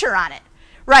live creature on it.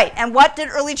 Right, and what did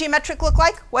early geometric look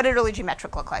like? What did early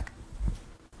geometric look like?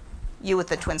 You with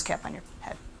the twins cap on your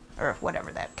head, or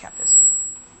whatever that cap is.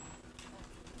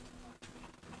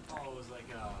 Oh, it was like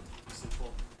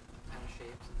simple kind of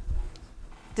shapes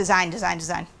and designs.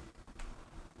 Design.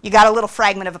 You got a little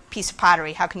fragment of a piece of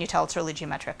pottery. How can you tell it's early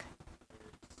geometric?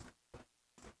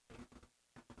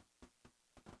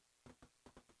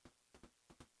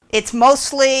 It's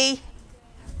mostly...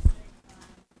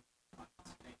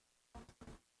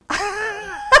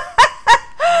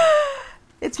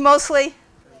 It's mostly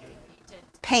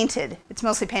painted. It's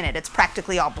mostly painted. It's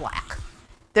practically all black.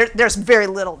 There's very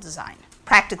little design.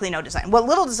 Practically no design. What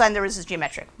little design there is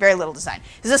geometric. Very little design.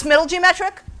 Is this middle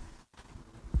geometric?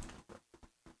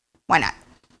 Why not?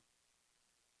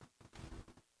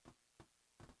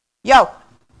 Yo.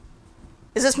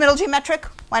 Is this middle geometric?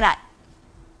 Why not?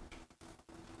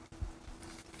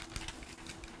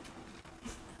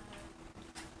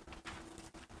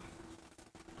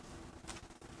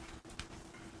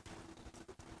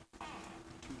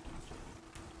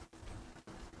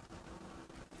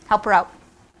 Help her out.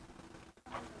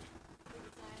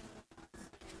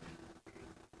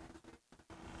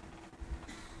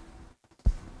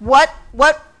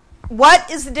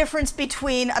 what is the difference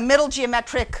between a middle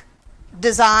geometric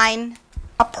design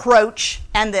approach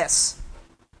and this?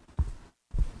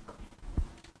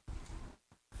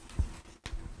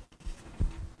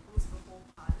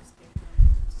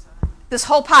 This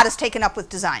whole pot is taken up with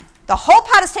design. The whole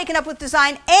pot is taken up with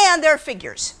design, and there are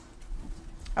figures.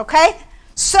 Okay?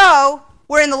 So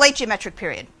we're in the late geometric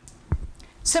period.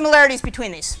 Similarities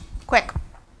between these. Quick.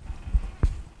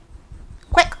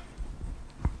 Quick.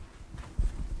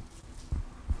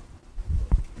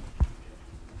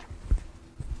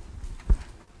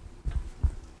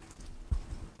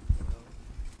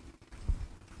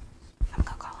 I'm going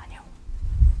to call on you.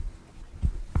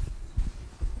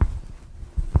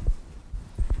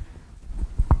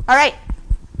 All right.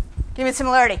 Give me a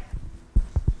similarity.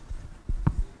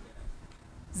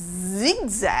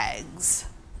 Zigzags.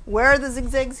 Where are the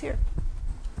zigzags here?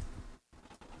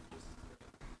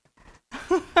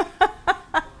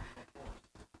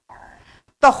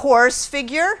 The horse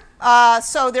figure.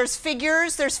 So there's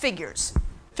figures, there's figures.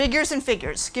 Figures and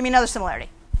figures. Give me another similarity.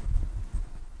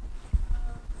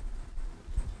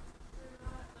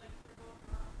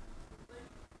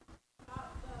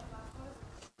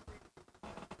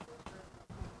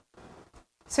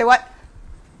 Say what?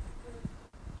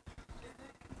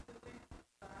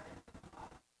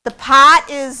 The pot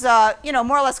is,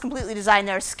 more or less completely designed.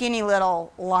 There are skinny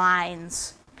little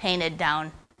lines painted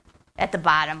down at the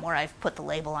bottom where I've put the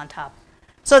label on top.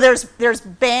 So there's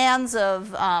bands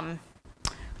of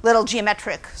little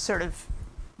geometric sort of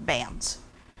bands.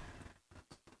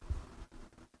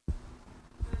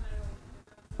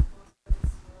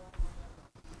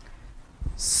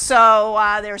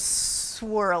 So there's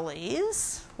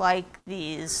swirlies, like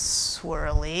these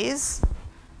swirlies.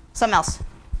 Something else.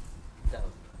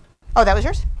 Oh, that was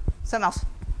yours? Something else.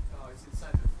 Oh, it's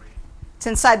inside the frame. It's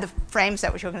inside the frame. Is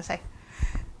that what you were going to say?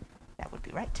 That would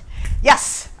be right.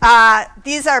 Yes.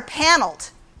 These are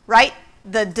paneled, right?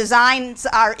 The designs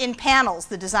are in panels.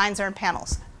 The designs are in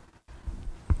panels.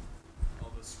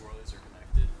 All the swirlies are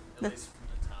connected, at least from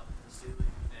the top of the ceiling, and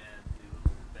the little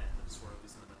band of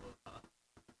swirlies in the middle of the top.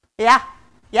 Yeah.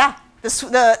 Yeah.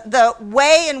 The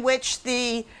way in which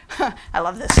the I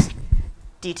love this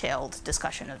detailed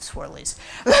discussion of swirlies.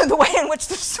 The way in which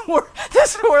the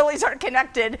swirlies are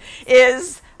connected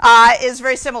is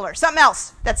very similar. Something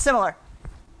else that's similar.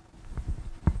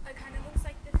 It kind of looks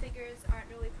like the figures aren't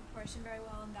really proportioned very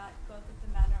well, and that both of the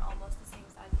men are almost the same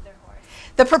size as their horse.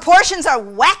 The proportions are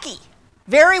wacky,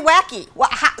 very wacky.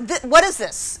 What is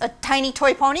this? A tiny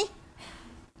toy pony?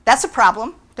 That's a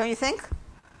problem, don't you think?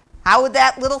 How would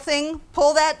that little thing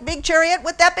pull that big chariot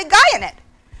with that big guy in it?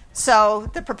 So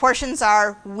the proportions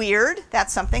are weird.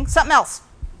 That's something. Something else.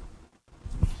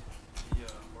 The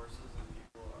horses and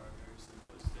people are very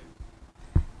simplistic.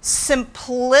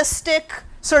 Simplistic,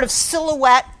 sort of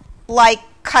silhouette-like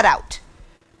cutout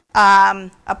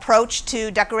approach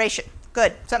to decoration.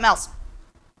 Good. Something else.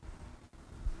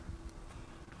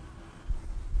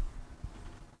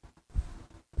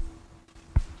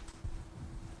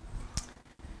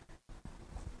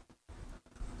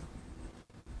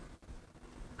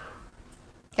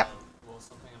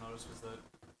 Something I noticed was that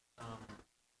on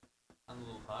the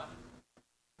little pot,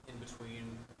 in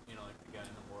between, like the guy and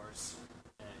the horse,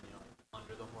 and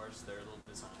under the horse, there are little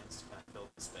designs to kind of fill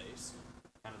the space,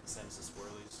 kind of the same as the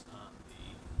swirlies on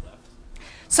the left.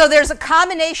 So there's a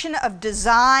combination of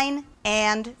design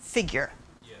and figure.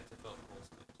 Yeah, to fill the whole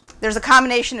space. There's a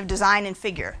combination of design and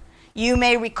figure. You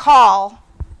may recall,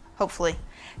 hopefully,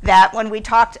 that when we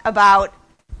talked about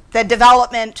the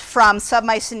development from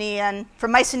Mycenaean to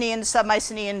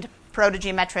Submycenaean to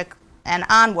proto-geometric and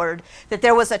onward, that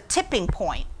there was a tipping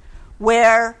point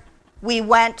where we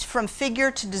went from figure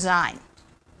to design.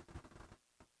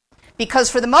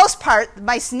 Because for the most part, the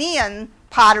Mycenaean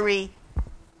pottery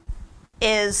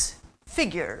is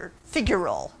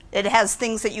figural. It has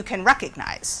things that you can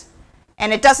recognize.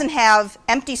 And it doesn't have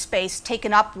empty space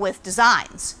taken up with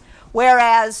designs.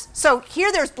 Whereas, so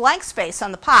here there's blank space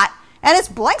on the pot, and it's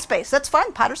blank space. That's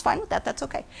fine. Potter's fine with that. That's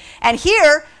okay. And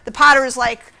here, the potter is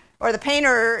like, or the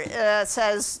painter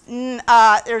says,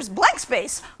 there's blank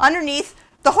space underneath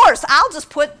the horse. I'll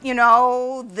just put,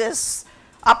 this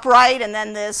upright and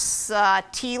then this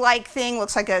T-like thing.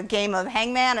 Looks like a game of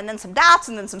hangman, and then some dots,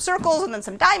 and then some circles, and then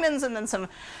some diamonds, and then some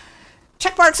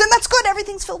check marks. And that's good.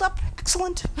 Everything's filled up.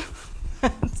 Excellent.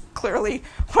 That's clearly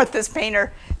what this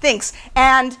painter thinks.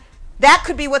 And that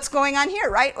could be what's going on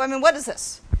here, right? I mean, what is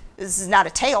this? This is not a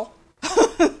tail.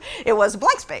 It was a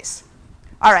blank space.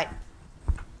 All right.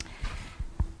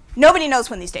 Nobody knows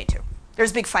when these date to.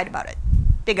 There's a big fight about it.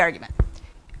 Big argument.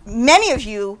 Many of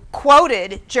you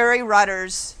quoted Jerry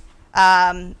Rutter's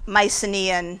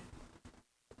Mycenaean,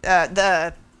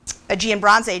 the Aegean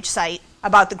Bronze Age site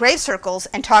about the grave circles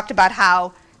and talked about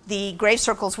how the grave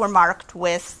circles were marked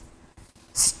with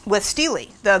stelae.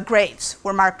 The graves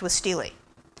were marked with stelae.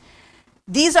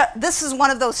 This is one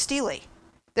of those stelae.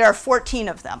 There are 14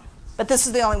 of them, but this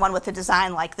is the only one with a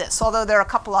design like this, although there are a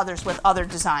couple others with other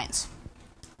designs.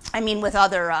 I mean with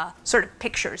other sort of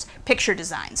picture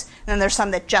designs. And then there's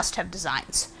some that just have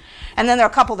designs. And then there are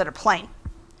a couple that are plain.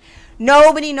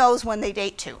 Nobody knows when they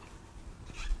date to.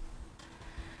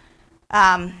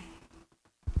 And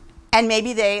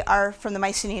maybe they are from the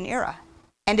Mycenaean era.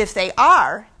 And if they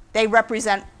are, they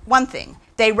represent one thing.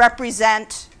 They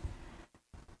represent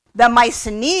the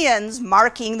Mycenaeans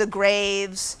marking the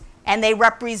graves, and they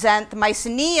represent the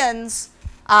Mycenaeans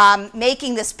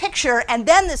making this picture, and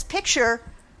then this picture,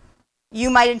 you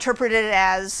might interpret it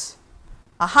as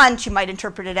a hunt, you might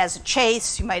interpret it as a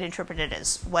chase, you might interpret it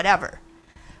as whatever.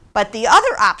 But the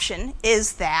other option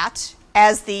is that,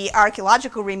 as the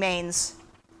archaeological remains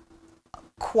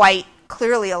quite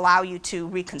clearly allow you to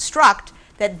reconstruct,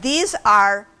 that these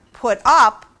are put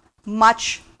up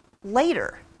much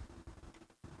later.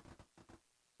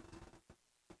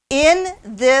 In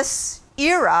this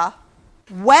era,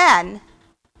 when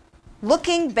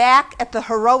looking back at the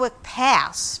heroic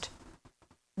past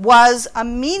was a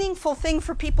meaningful thing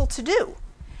for people to do.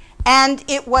 And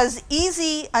it was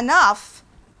easy enough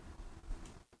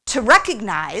to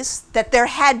recognize that there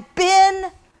had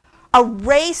been a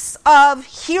race of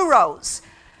heroes,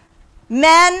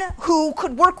 men who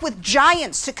could work with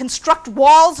giants to construct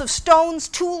walls of stones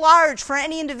too large for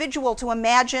any individual to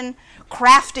imagine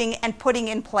crafting and putting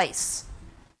in place.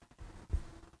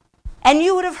 And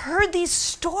you would have heard these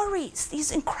stories,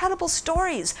 these incredible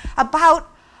stories about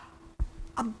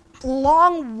a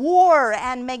long war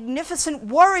and magnificent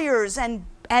warriors and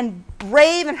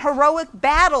brave and heroic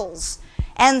battles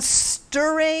and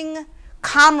stirring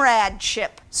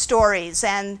comradeship stories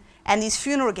and these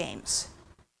funeral games.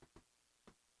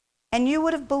 And you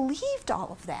would have believed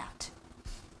all of that.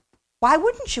 Why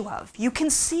wouldn't you have? You can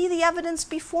see the evidence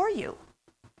before you.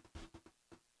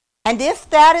 And if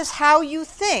that is how you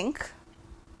think,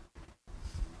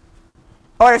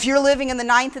 or if you're living in the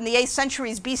 9th and the 8th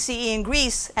centuries BCE in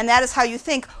Greece, and that is how you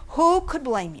think, who could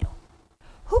blame you?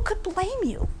 Who could blame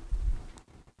you?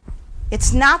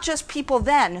 It's not just people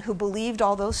then who believed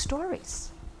all those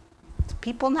stories. It's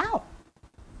people now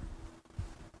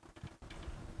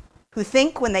who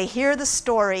think when they hear the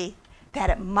story that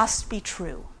it must be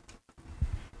true,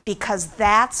 because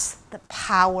that's the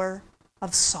power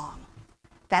of song.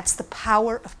 That's the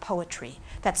power of poetry.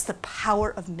 That's the power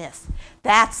of myth.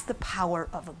 That's the power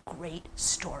of a great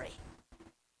story.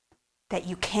 That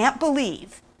you can't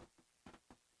believe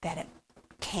that it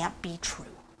can't be true.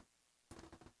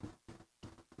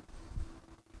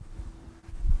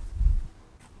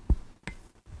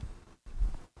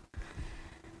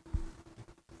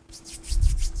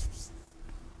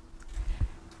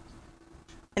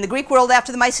 In the Greek world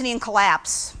after the Mycenaean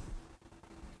collapse,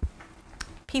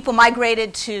 people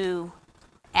migrated to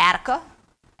Attica,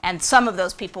 and some of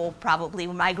those people probably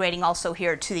were migrating also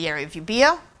here to the area of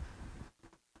Euboea,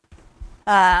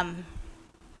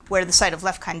 where the site of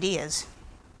Lefkandi is.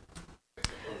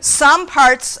 Some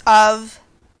parts of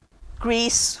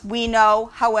Greece, we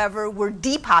know, however, were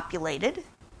depopulated.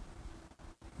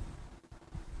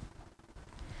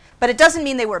 But it doesn't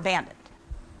mean they were abandoned.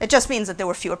 It just means that there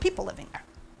were fewer people living there.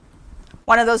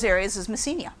 One of those areas is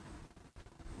Messenia.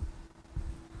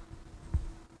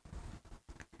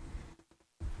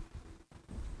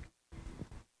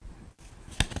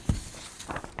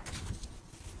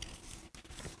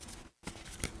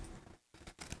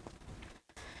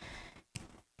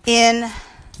 In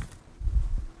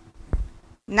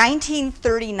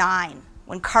 1939,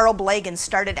 when Carl Blegen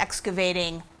started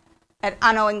excavating at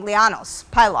Ano Anglianos,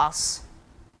 Pylos,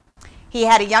 he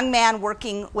had a young man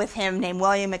working with him named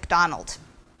William MacDonald.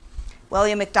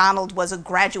 William MacDonald was a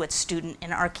graduate student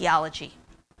in archaeology.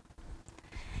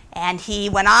 And he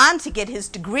went on to get his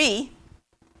degree,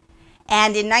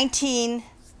 and in the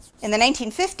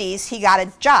 1950s, he got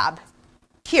a job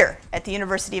here at the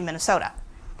University of Minnesota.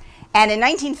 And in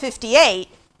 1958,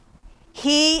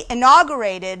 he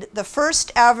inaugurated the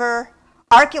first ever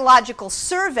archaeological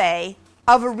survey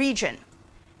of a region.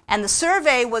 And the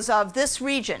survey was of this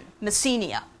region,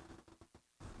 Messenia.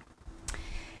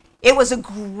 It was a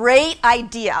great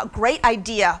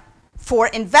idea for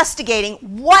investigating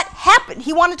what happened.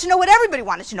 He wanted to know what everybody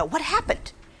wanted to know. What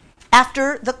happened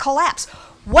after the collapse?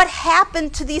 What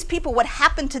happened to these people? What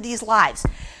happened to these lives?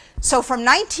 So from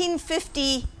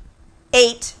 1958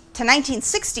 to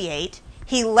 1968,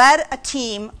 he led a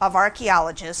team of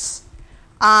archaeologists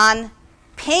on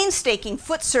painstaking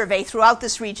foot survey throughout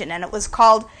this region, and it was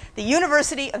called the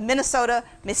University of Minnesota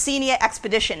Messenia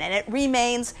Expedition, and it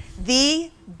remains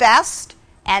the best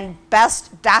and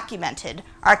best documented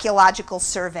archaeological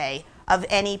survey of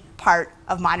any part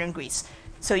of modern Greece.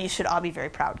 So you should all be very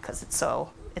proud because it's so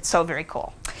very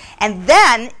cool. And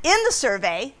then in the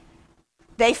survey,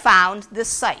 they found this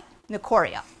site,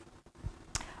 Nichoria,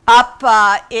 up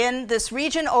in this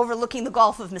region overlooking the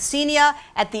Gulf of Messenia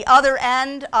at the other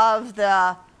end of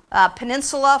the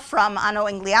peninsula from Ano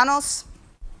Anglianos.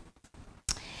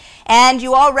 And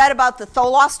you all read about the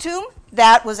Tholos tomb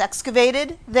that was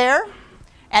excavated there.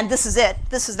 And this is it.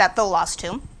 This is that Tholos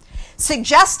tomb,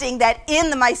 suggesting that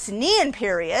in the Mycenaean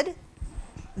period,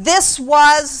 this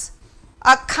was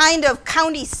a kind of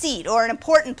county seat or an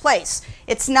important place.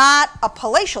 It's not a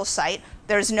palatial site.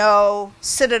 There's no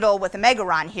citadel with a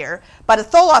megaron here, but a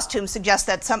Tholos tomb suggests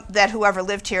that whoever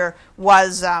lived here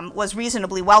was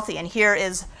reasonably wealthy. And here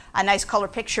is a nice color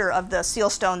picture of the seal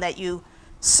stone that you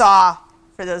saw,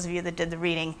 for those of you that did the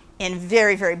reading, in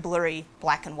very, very blurry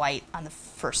black and white on the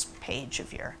first page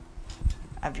of your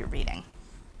reading.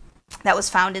 That was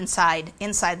found inside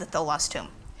the Tholos tomb.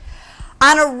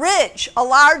 On a ridge, a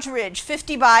large ridge,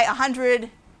 50 by 100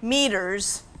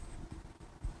 meters,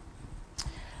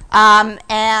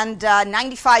 and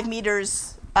 95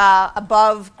 meters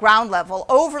above ground level,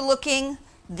 overlooking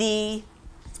the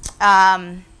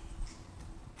Gulf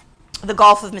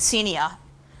of Messenia,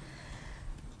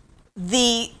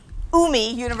 the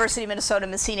UMI, University of Minnesota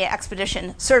Messenia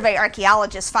Expedition Survey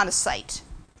archaeologists found a site.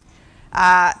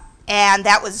 And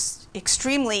that was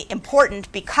extremely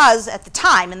important because at the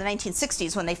time, in the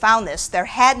 1960s, when they found this, there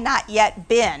had not yet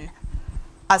been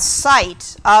a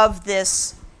site of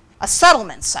this, a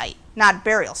settlement site, not a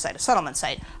burial site, a settlement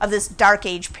site, of this Dark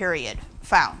Age period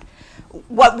found.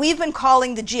 What we've been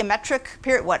calling the geometric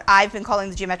period, what I've been calling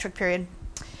the geometric period,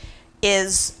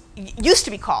 used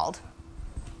to be called,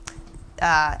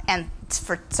 and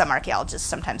for some archaeologists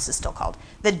sometimes is still called,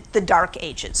 the Dark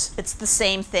Ages. It's the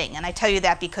same thing, and I tell you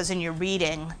that because in your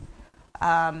reading,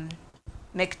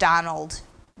 MacDonald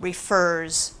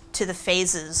refers to the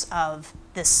phases of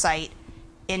this site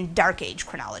in Dark Age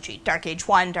chronology. Dark Age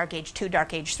 1, Dark Age 2,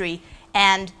 Dark Age 3,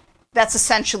 and that's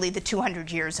essentially the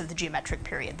 200 years of the geometric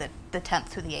period, the 10th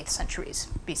through the 8th centuries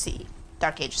BCE.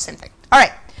 Dark Age, same thing. All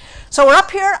right, so we're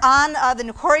up here on the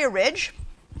Nichoria Ridge,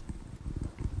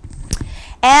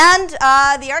 and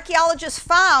the archaeologists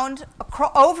found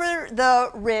over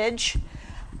the ridge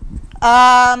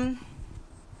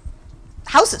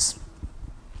houses.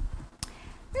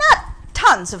 Not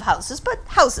tons of houses, but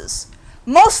houses.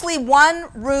 Mostly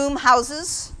one-room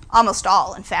houses, almost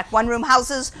all, in fact, one-room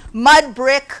houses, mud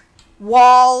brick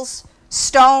walls,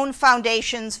 stone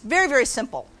foundations, very, very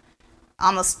simple.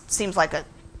 Almost seems like an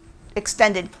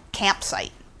extended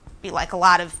campsite, be like a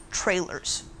lot of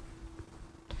trailers.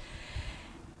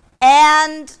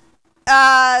 And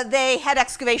they had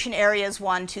excavation areas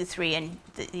 1, 2, 3, and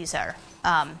these are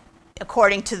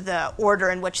according to the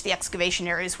order in which the excavation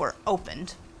areas were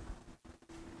opened.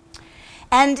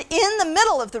 And in the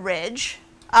middle of the ridge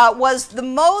was the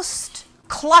most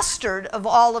clustered of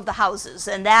all of the houses,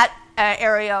 and that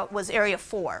area was area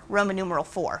 4, Roman numeral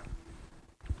 4.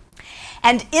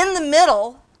 And in the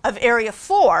middle of area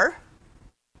 4,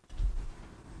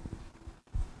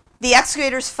 the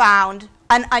excavators found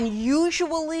an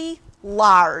unusually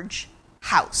large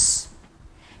house.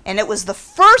 And it was the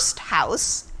first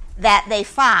house that they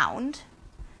found,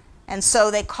 and so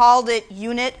they called it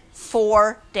Unit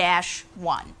 4-1.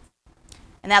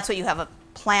 And that's what you have a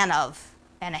plan of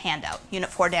and a handout, Unit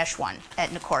 4-1 at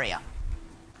Nichoria.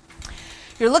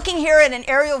 You're looking here at an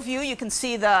aerial view. You can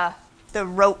see the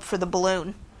rope for the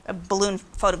balloon, a balloon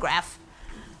photograph,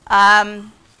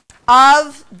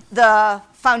 of the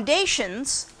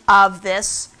foundations of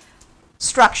this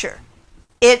structure.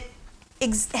 It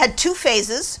had 2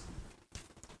 phases.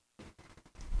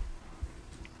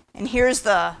 And here's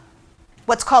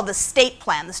what's called the state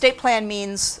plan. The state plan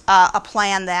means a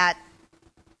plan that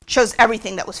shows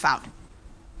everything that was found.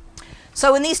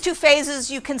 So in these 2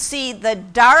 phases, you can see the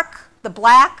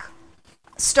black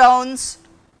stones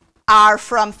are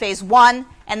from phase 1,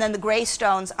 and then the gray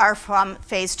stones are from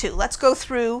phase 2. Let's go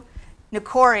through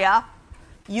Nichoria,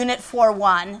 Unit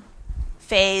 4-1,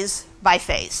 phase by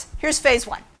phase. Here's phase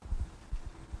 1.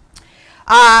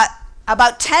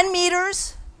 About 10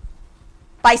 meters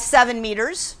by 7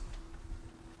 meters,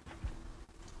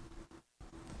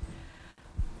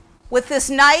 with this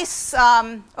nice,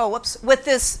 with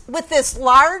this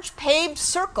large paved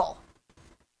circle,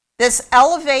 this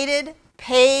elevated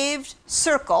paved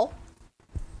circle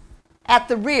at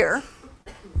the rear.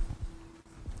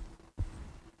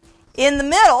 In the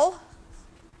middle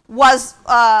was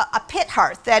a pit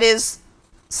hearth, that is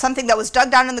something that was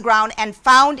dug down in the ground, and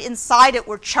found inside it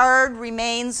were charred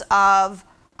remains of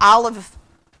olive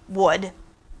wood,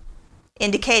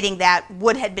 indicating that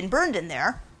wood had been burned in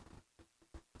there,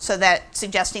 so that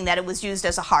suggesting that it was used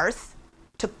as a hearth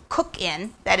to cook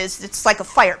in. That is, it's like a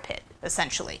fire pit,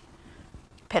 essentially.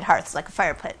 Pit hearth's like a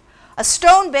fire pit. A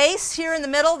stone base here in the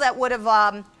middle that would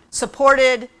have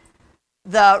supported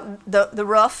the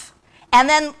roof, and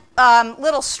then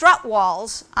little strut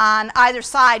walls on either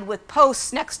side with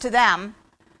posts next to them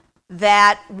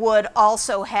that would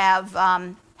also have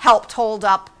helped hold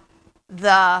up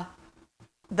the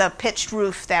pitched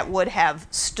roof that would have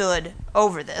stood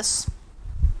over this.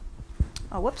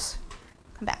 Oh, whoops.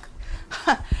 Come back.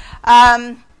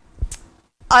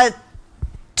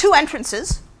 Two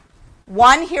entrances.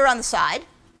 One here on the side,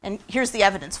 and here's the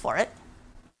evidence for it.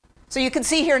 So you can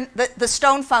see here the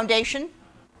stone foundation,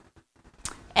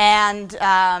 and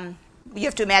you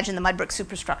have to imagine the mud brick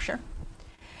superstructure.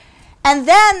 And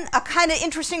then a kind of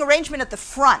interesting arrangement at the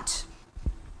front.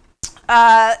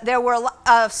 There were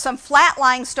some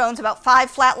flat-lying stones, about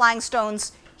 5 flat-lying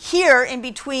stones here in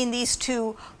between these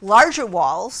two larger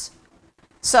walls,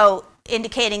 so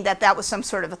indicating that that was some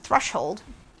sort of a threshold.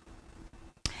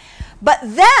 But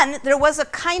then there was a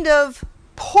kind of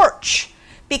porch,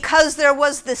 because there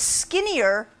was this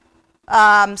skinnier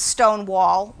stone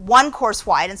wall, 1 course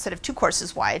wide instead of 2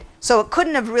 courses wide, so it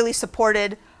couldn't have really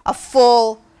supported a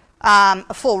full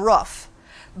roof.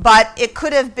 But it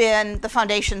could have been the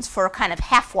foundations for a kind of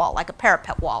half wall, like a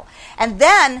parapet wall. And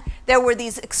then there were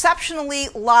these exceptionally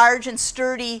large and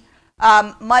sturdy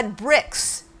mud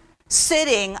bricks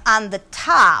sitting on the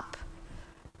top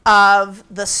of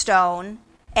the stone,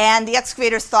 and the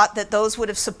excavators thought that those would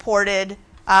have supported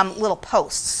little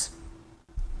posts.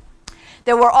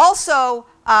 There were also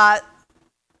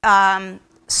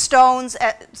stones,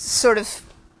 sort of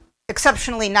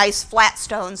exceptionally nice flat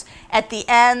stones, at the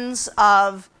ends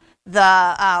of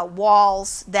the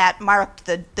walls that marked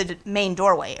the main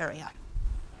doorway area.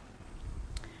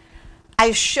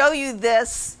 I show you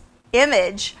this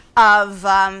image of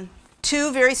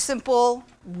 2 very simple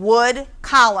wood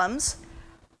columns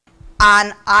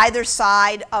on either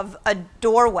side of a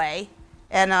doorway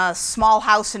in a small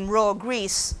house in rural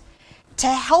Greece, to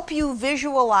help you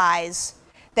visualize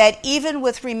that even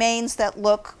with remains that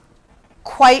look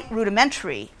quite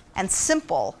rudimentary and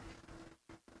simple,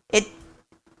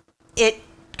 it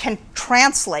can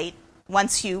translate,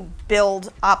 once you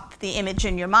build up the image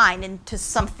in your mind, into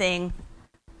something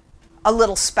a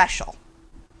little special.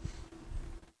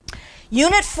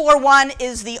 Unit 4.1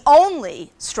 is the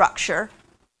only structure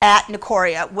at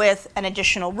Nichoria with an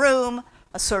additional room,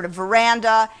 a sort of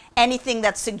veranda, anything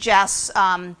that suggests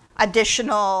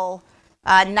additional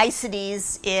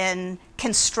niceties in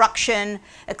construction,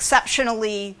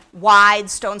 exceptionally wide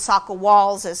stone socle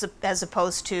walls as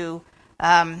opposed to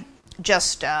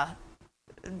just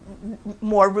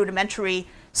more rudimentary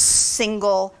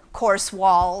single course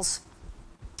walls.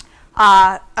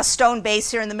 A stone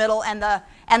base here in the middle, and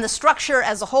the structure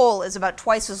as a whole is about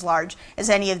twice as large as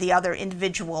any of the other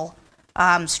individual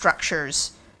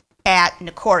structures at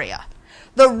Nichoria.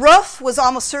 The roof was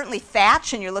almost certainly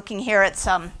thatch, and you're looking here at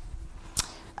some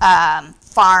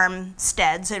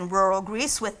farmsteads in rural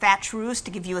Greece with thatch roofs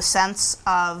to give you a sense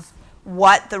of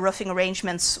what the roofing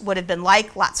arrangements would have been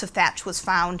like. Lots of thatch was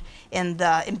found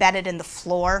embedded in the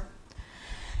floor.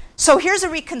 So here's a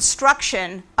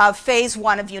reconstruction of phase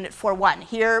 1 of Unit 4.1.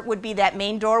 Here would be that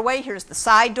main doorway. Here's the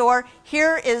side door.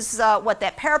 Here is what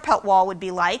that parapet wall would be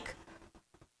like,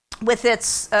 with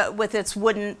its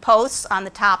wooden posts on the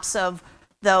tops of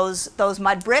those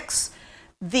mud bricks.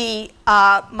 The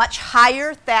much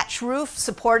higher thatch roof,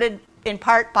 supported in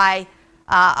part by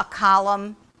a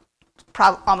column,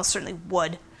 almost certainly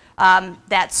wood,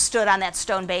 that stood on that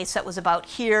stone base that was about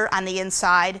here on the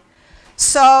inside.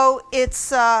 So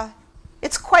it's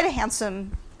quite a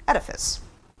handsome edifice.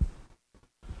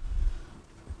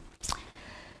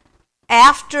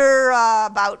 After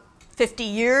about 50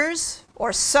 years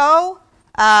or so,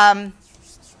 the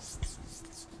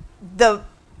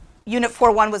Unit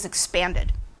 4.1 was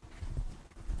expanded.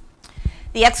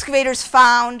 The excavators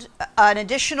found an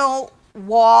additional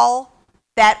wall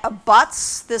that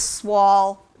abuts this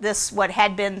wall, what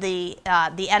had been the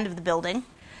end of the building.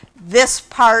 This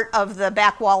part of the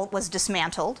back wall was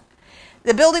dismantled.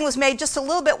 The building was made just a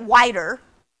little bit wider,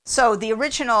 so the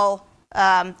original,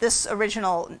 this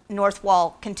original north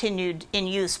wall continued in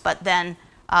use, but then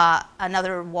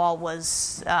another wall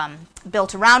was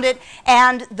built around it,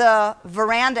 and the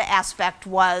veranda aspect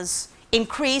was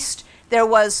increased. There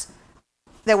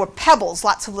were pebbles,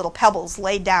 lots of little pebbles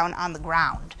laid down on the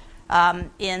ground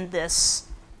in this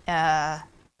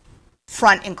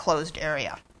front enclosed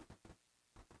area.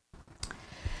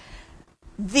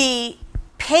 The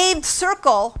paved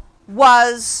circle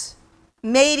was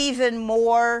made even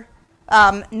more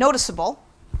noticeable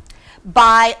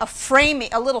by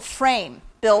a little frame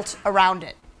built around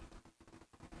it.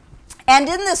 And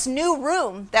in this new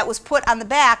room that was put on the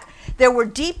back, there were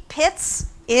deep pits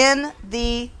in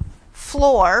the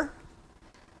floor.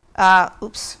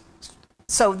 Oops.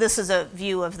 So this is a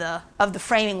view of the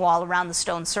framing wall around the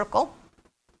stone circle.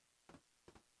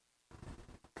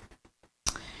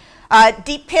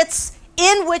 Deep pits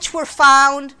in which were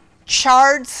found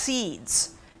charred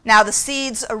seeds. Now, the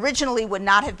seeds originally would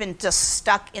not have been just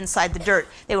stuck inside the dirt.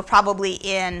 They were probably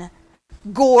in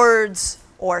gourds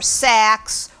or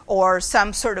sacks or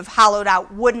some sort of hollowed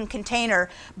out wooden container,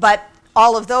 but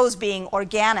all of those being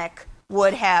organic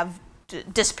would have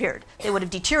disappeared. They would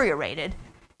have deteriorated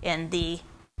in the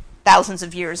thousands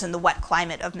of years in the wet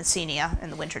climate of Messenia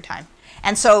in the wintertime.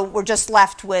 And so we're just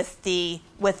left with the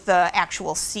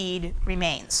actual seed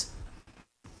remains.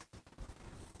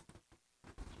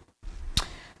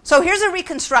 So here's a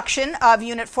reconstruction of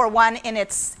Unit 4.1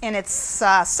 in its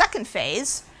second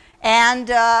phase, and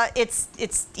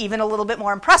it's even a little bit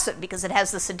more impressive because it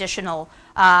has this additional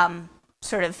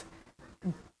sort of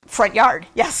front yard,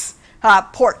 yes,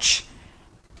 porch.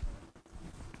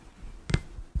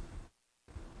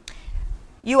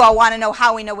 You all want to know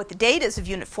how we know what the date is of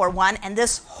Unit 4.1, and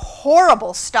this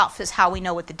horrible stuff is how we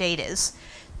know what the date is.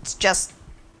 It's just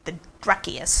the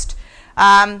druckiest.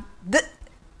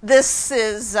 This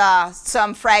is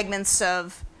some fragments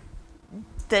of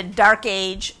the Dark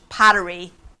Age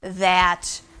pottery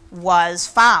that was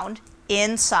found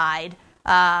inside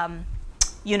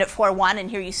Unit 4.1, and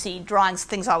here you see drawings.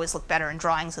 Things always look better in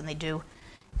drawings than they do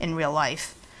in real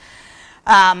life.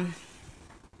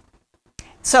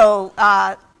 So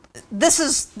this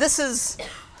is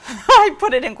I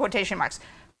put it in quotation marks,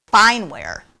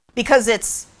 fineware, because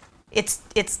it's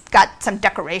got some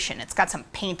decoration, it's got some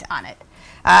paint on it.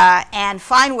 And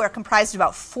fineware comprised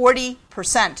about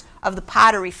 40% of the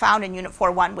pottery found in Unit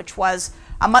 4.1, which was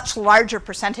a much larger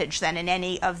percentage than in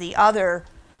any of the other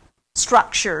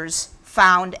structures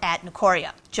found at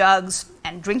Nichoria, jugs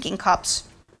and drinking cups.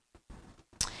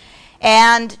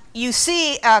 And you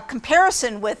see a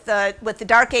comparison with the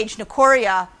Dark Age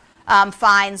Nichoria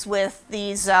finds with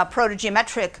these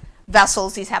protogeometric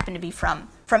vessels. These happen to be from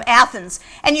Athens,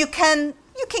 and you can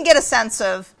get a sense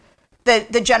of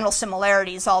the general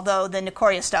similarities, although the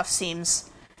Nichoria stuff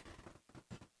seems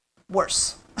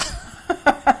worse,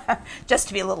 just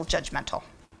to be a little judgmental.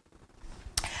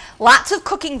 Lots of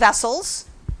cooking vessels,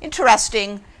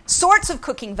 interesting sorts of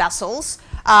cooking vessels,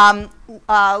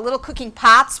 little cooking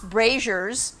pots,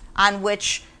 braziers on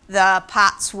which the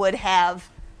pots would have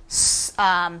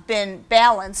been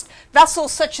balanced.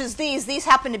 Vessels such as these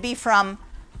happen to be from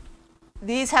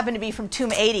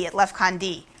Tomb 80 at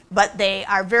Lefkandi, but they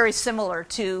are very similar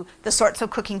to the sorts of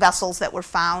cooking vessels that were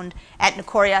found at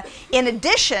Nichoria. In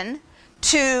addition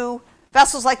to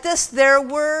vessels like this, there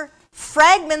were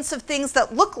fragments of things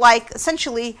that look like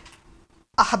essentially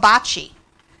a hibachi,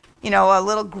 a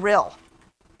little grill.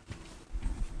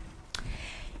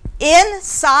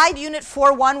 Inside Unit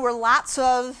 4.1 were lots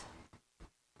of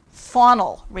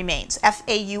faunal remains,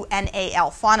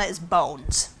 F-A-U-N-A-L. Fauna is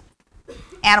bones,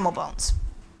 animal bones.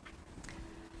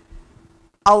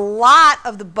 A lot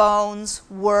of the bones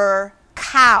were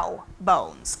cow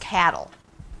bones, cattle.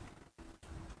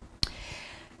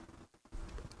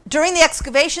 During the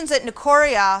excavations at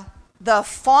Nichoria, the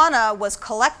fauna was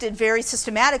collected very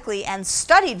systematically and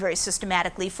studied very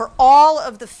systematically for all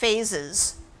of the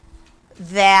phases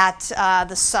that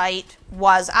the site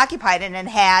was occupied in and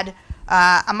had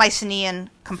a Mycenaean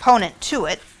component to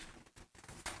it.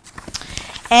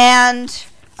 And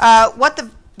what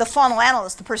the faunal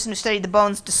analyst, the person who studied the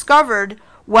bones, discovered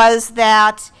was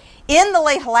that in the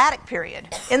late Helladic period,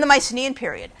 in the Mycenaean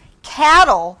period,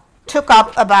 cattle took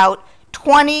up about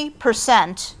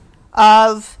 20%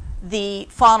 of the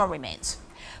faunal remains.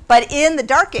 But in the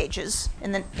Dark Ages,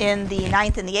 in the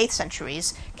 9th and the 8th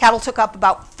centuries, cattle took up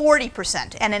about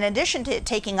 40%. And in addition to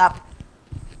taking up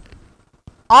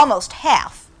almost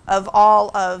half of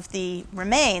all of the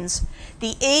remains,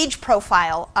 the age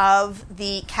profile of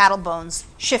the cattle bones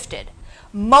shifted.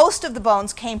 Most of the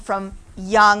bones came from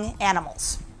young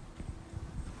animals.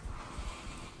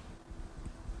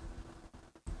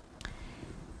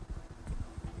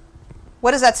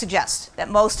 What does that suggest? That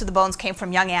most of the bones came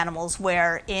from young animals,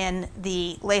 where in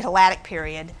the late Helladic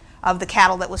period, of the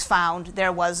cattle that was found,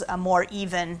 there was a more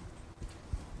even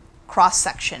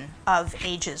cross-section of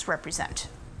ages represent.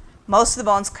 Most of the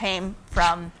bones came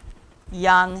from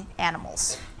young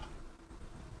animals.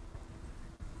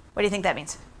 What do you think that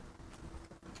means?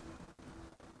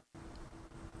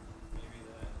 Maybe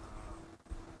that.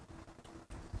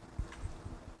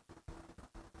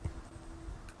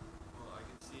 Well, I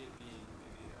could see it being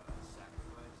maybe a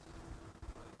sacrifice,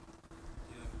 like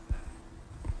dealing with that.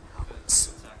 Because they would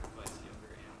sacrifice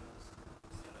younger animals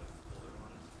instead of older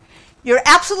ones. You're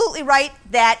absolutely right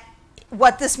that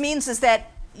what this means is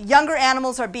that younger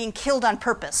animals are being killed on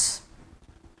purpose,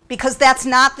 because that's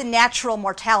not the natural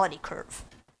mortality curve.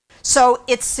 So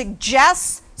it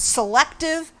suggests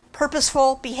selective,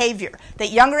 purposeful behavior,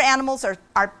 that younger animals are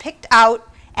picked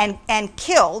out and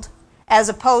killed, as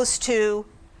opposed to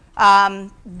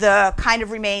the kind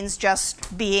of remains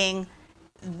just being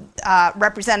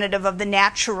representative of the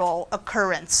natural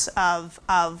occurrence of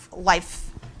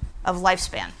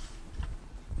lifespan.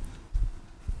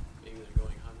 Maybe they're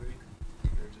going hungry.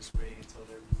 They're just waiting until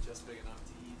they're just big enough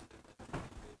to eat. And then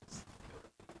they just kill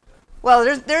them to eat them. Well,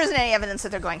 there isn't any evidence that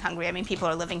they're going hungry. I mean, people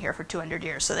are living here for 200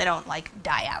 years, so they don't, like,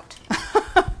 die out.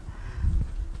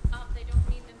 They don't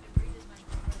need them to breed as much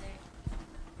before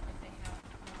they have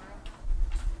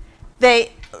more.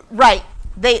 Right.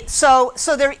 So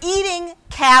they're eating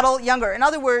cattle younger. In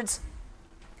other words,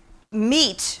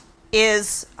 meat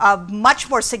is a much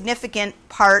more significant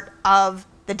part of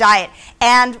the diet.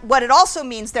 And what it also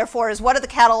means, therefore, is what were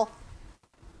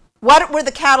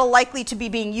the cattle likely to be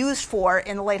being used for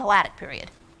in the late Halladic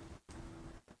period?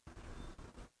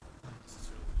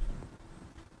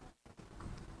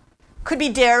 Could be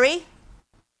dairy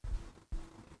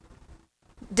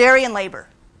and labor,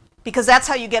 because that's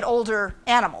how you get older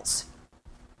animals.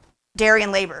 Dairy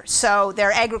and labor. So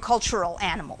they're agricultural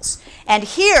animals. And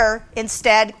here,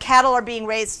 instead, cattle are being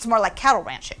raised. It's more like cattle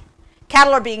ranching.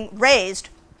 Cattle are being raised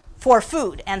for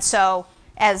food, and so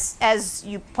as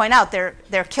you point out, they're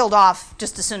killed off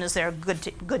just as soon as they're good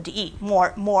to eat.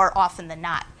 More often than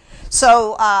not.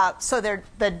 So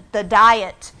the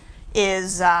diet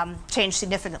is changed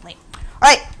significantly. All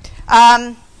right.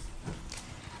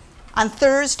 On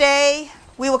Thursday,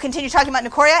 we will continue talking about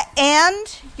Nichoria,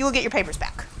 and you will get your papers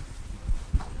back.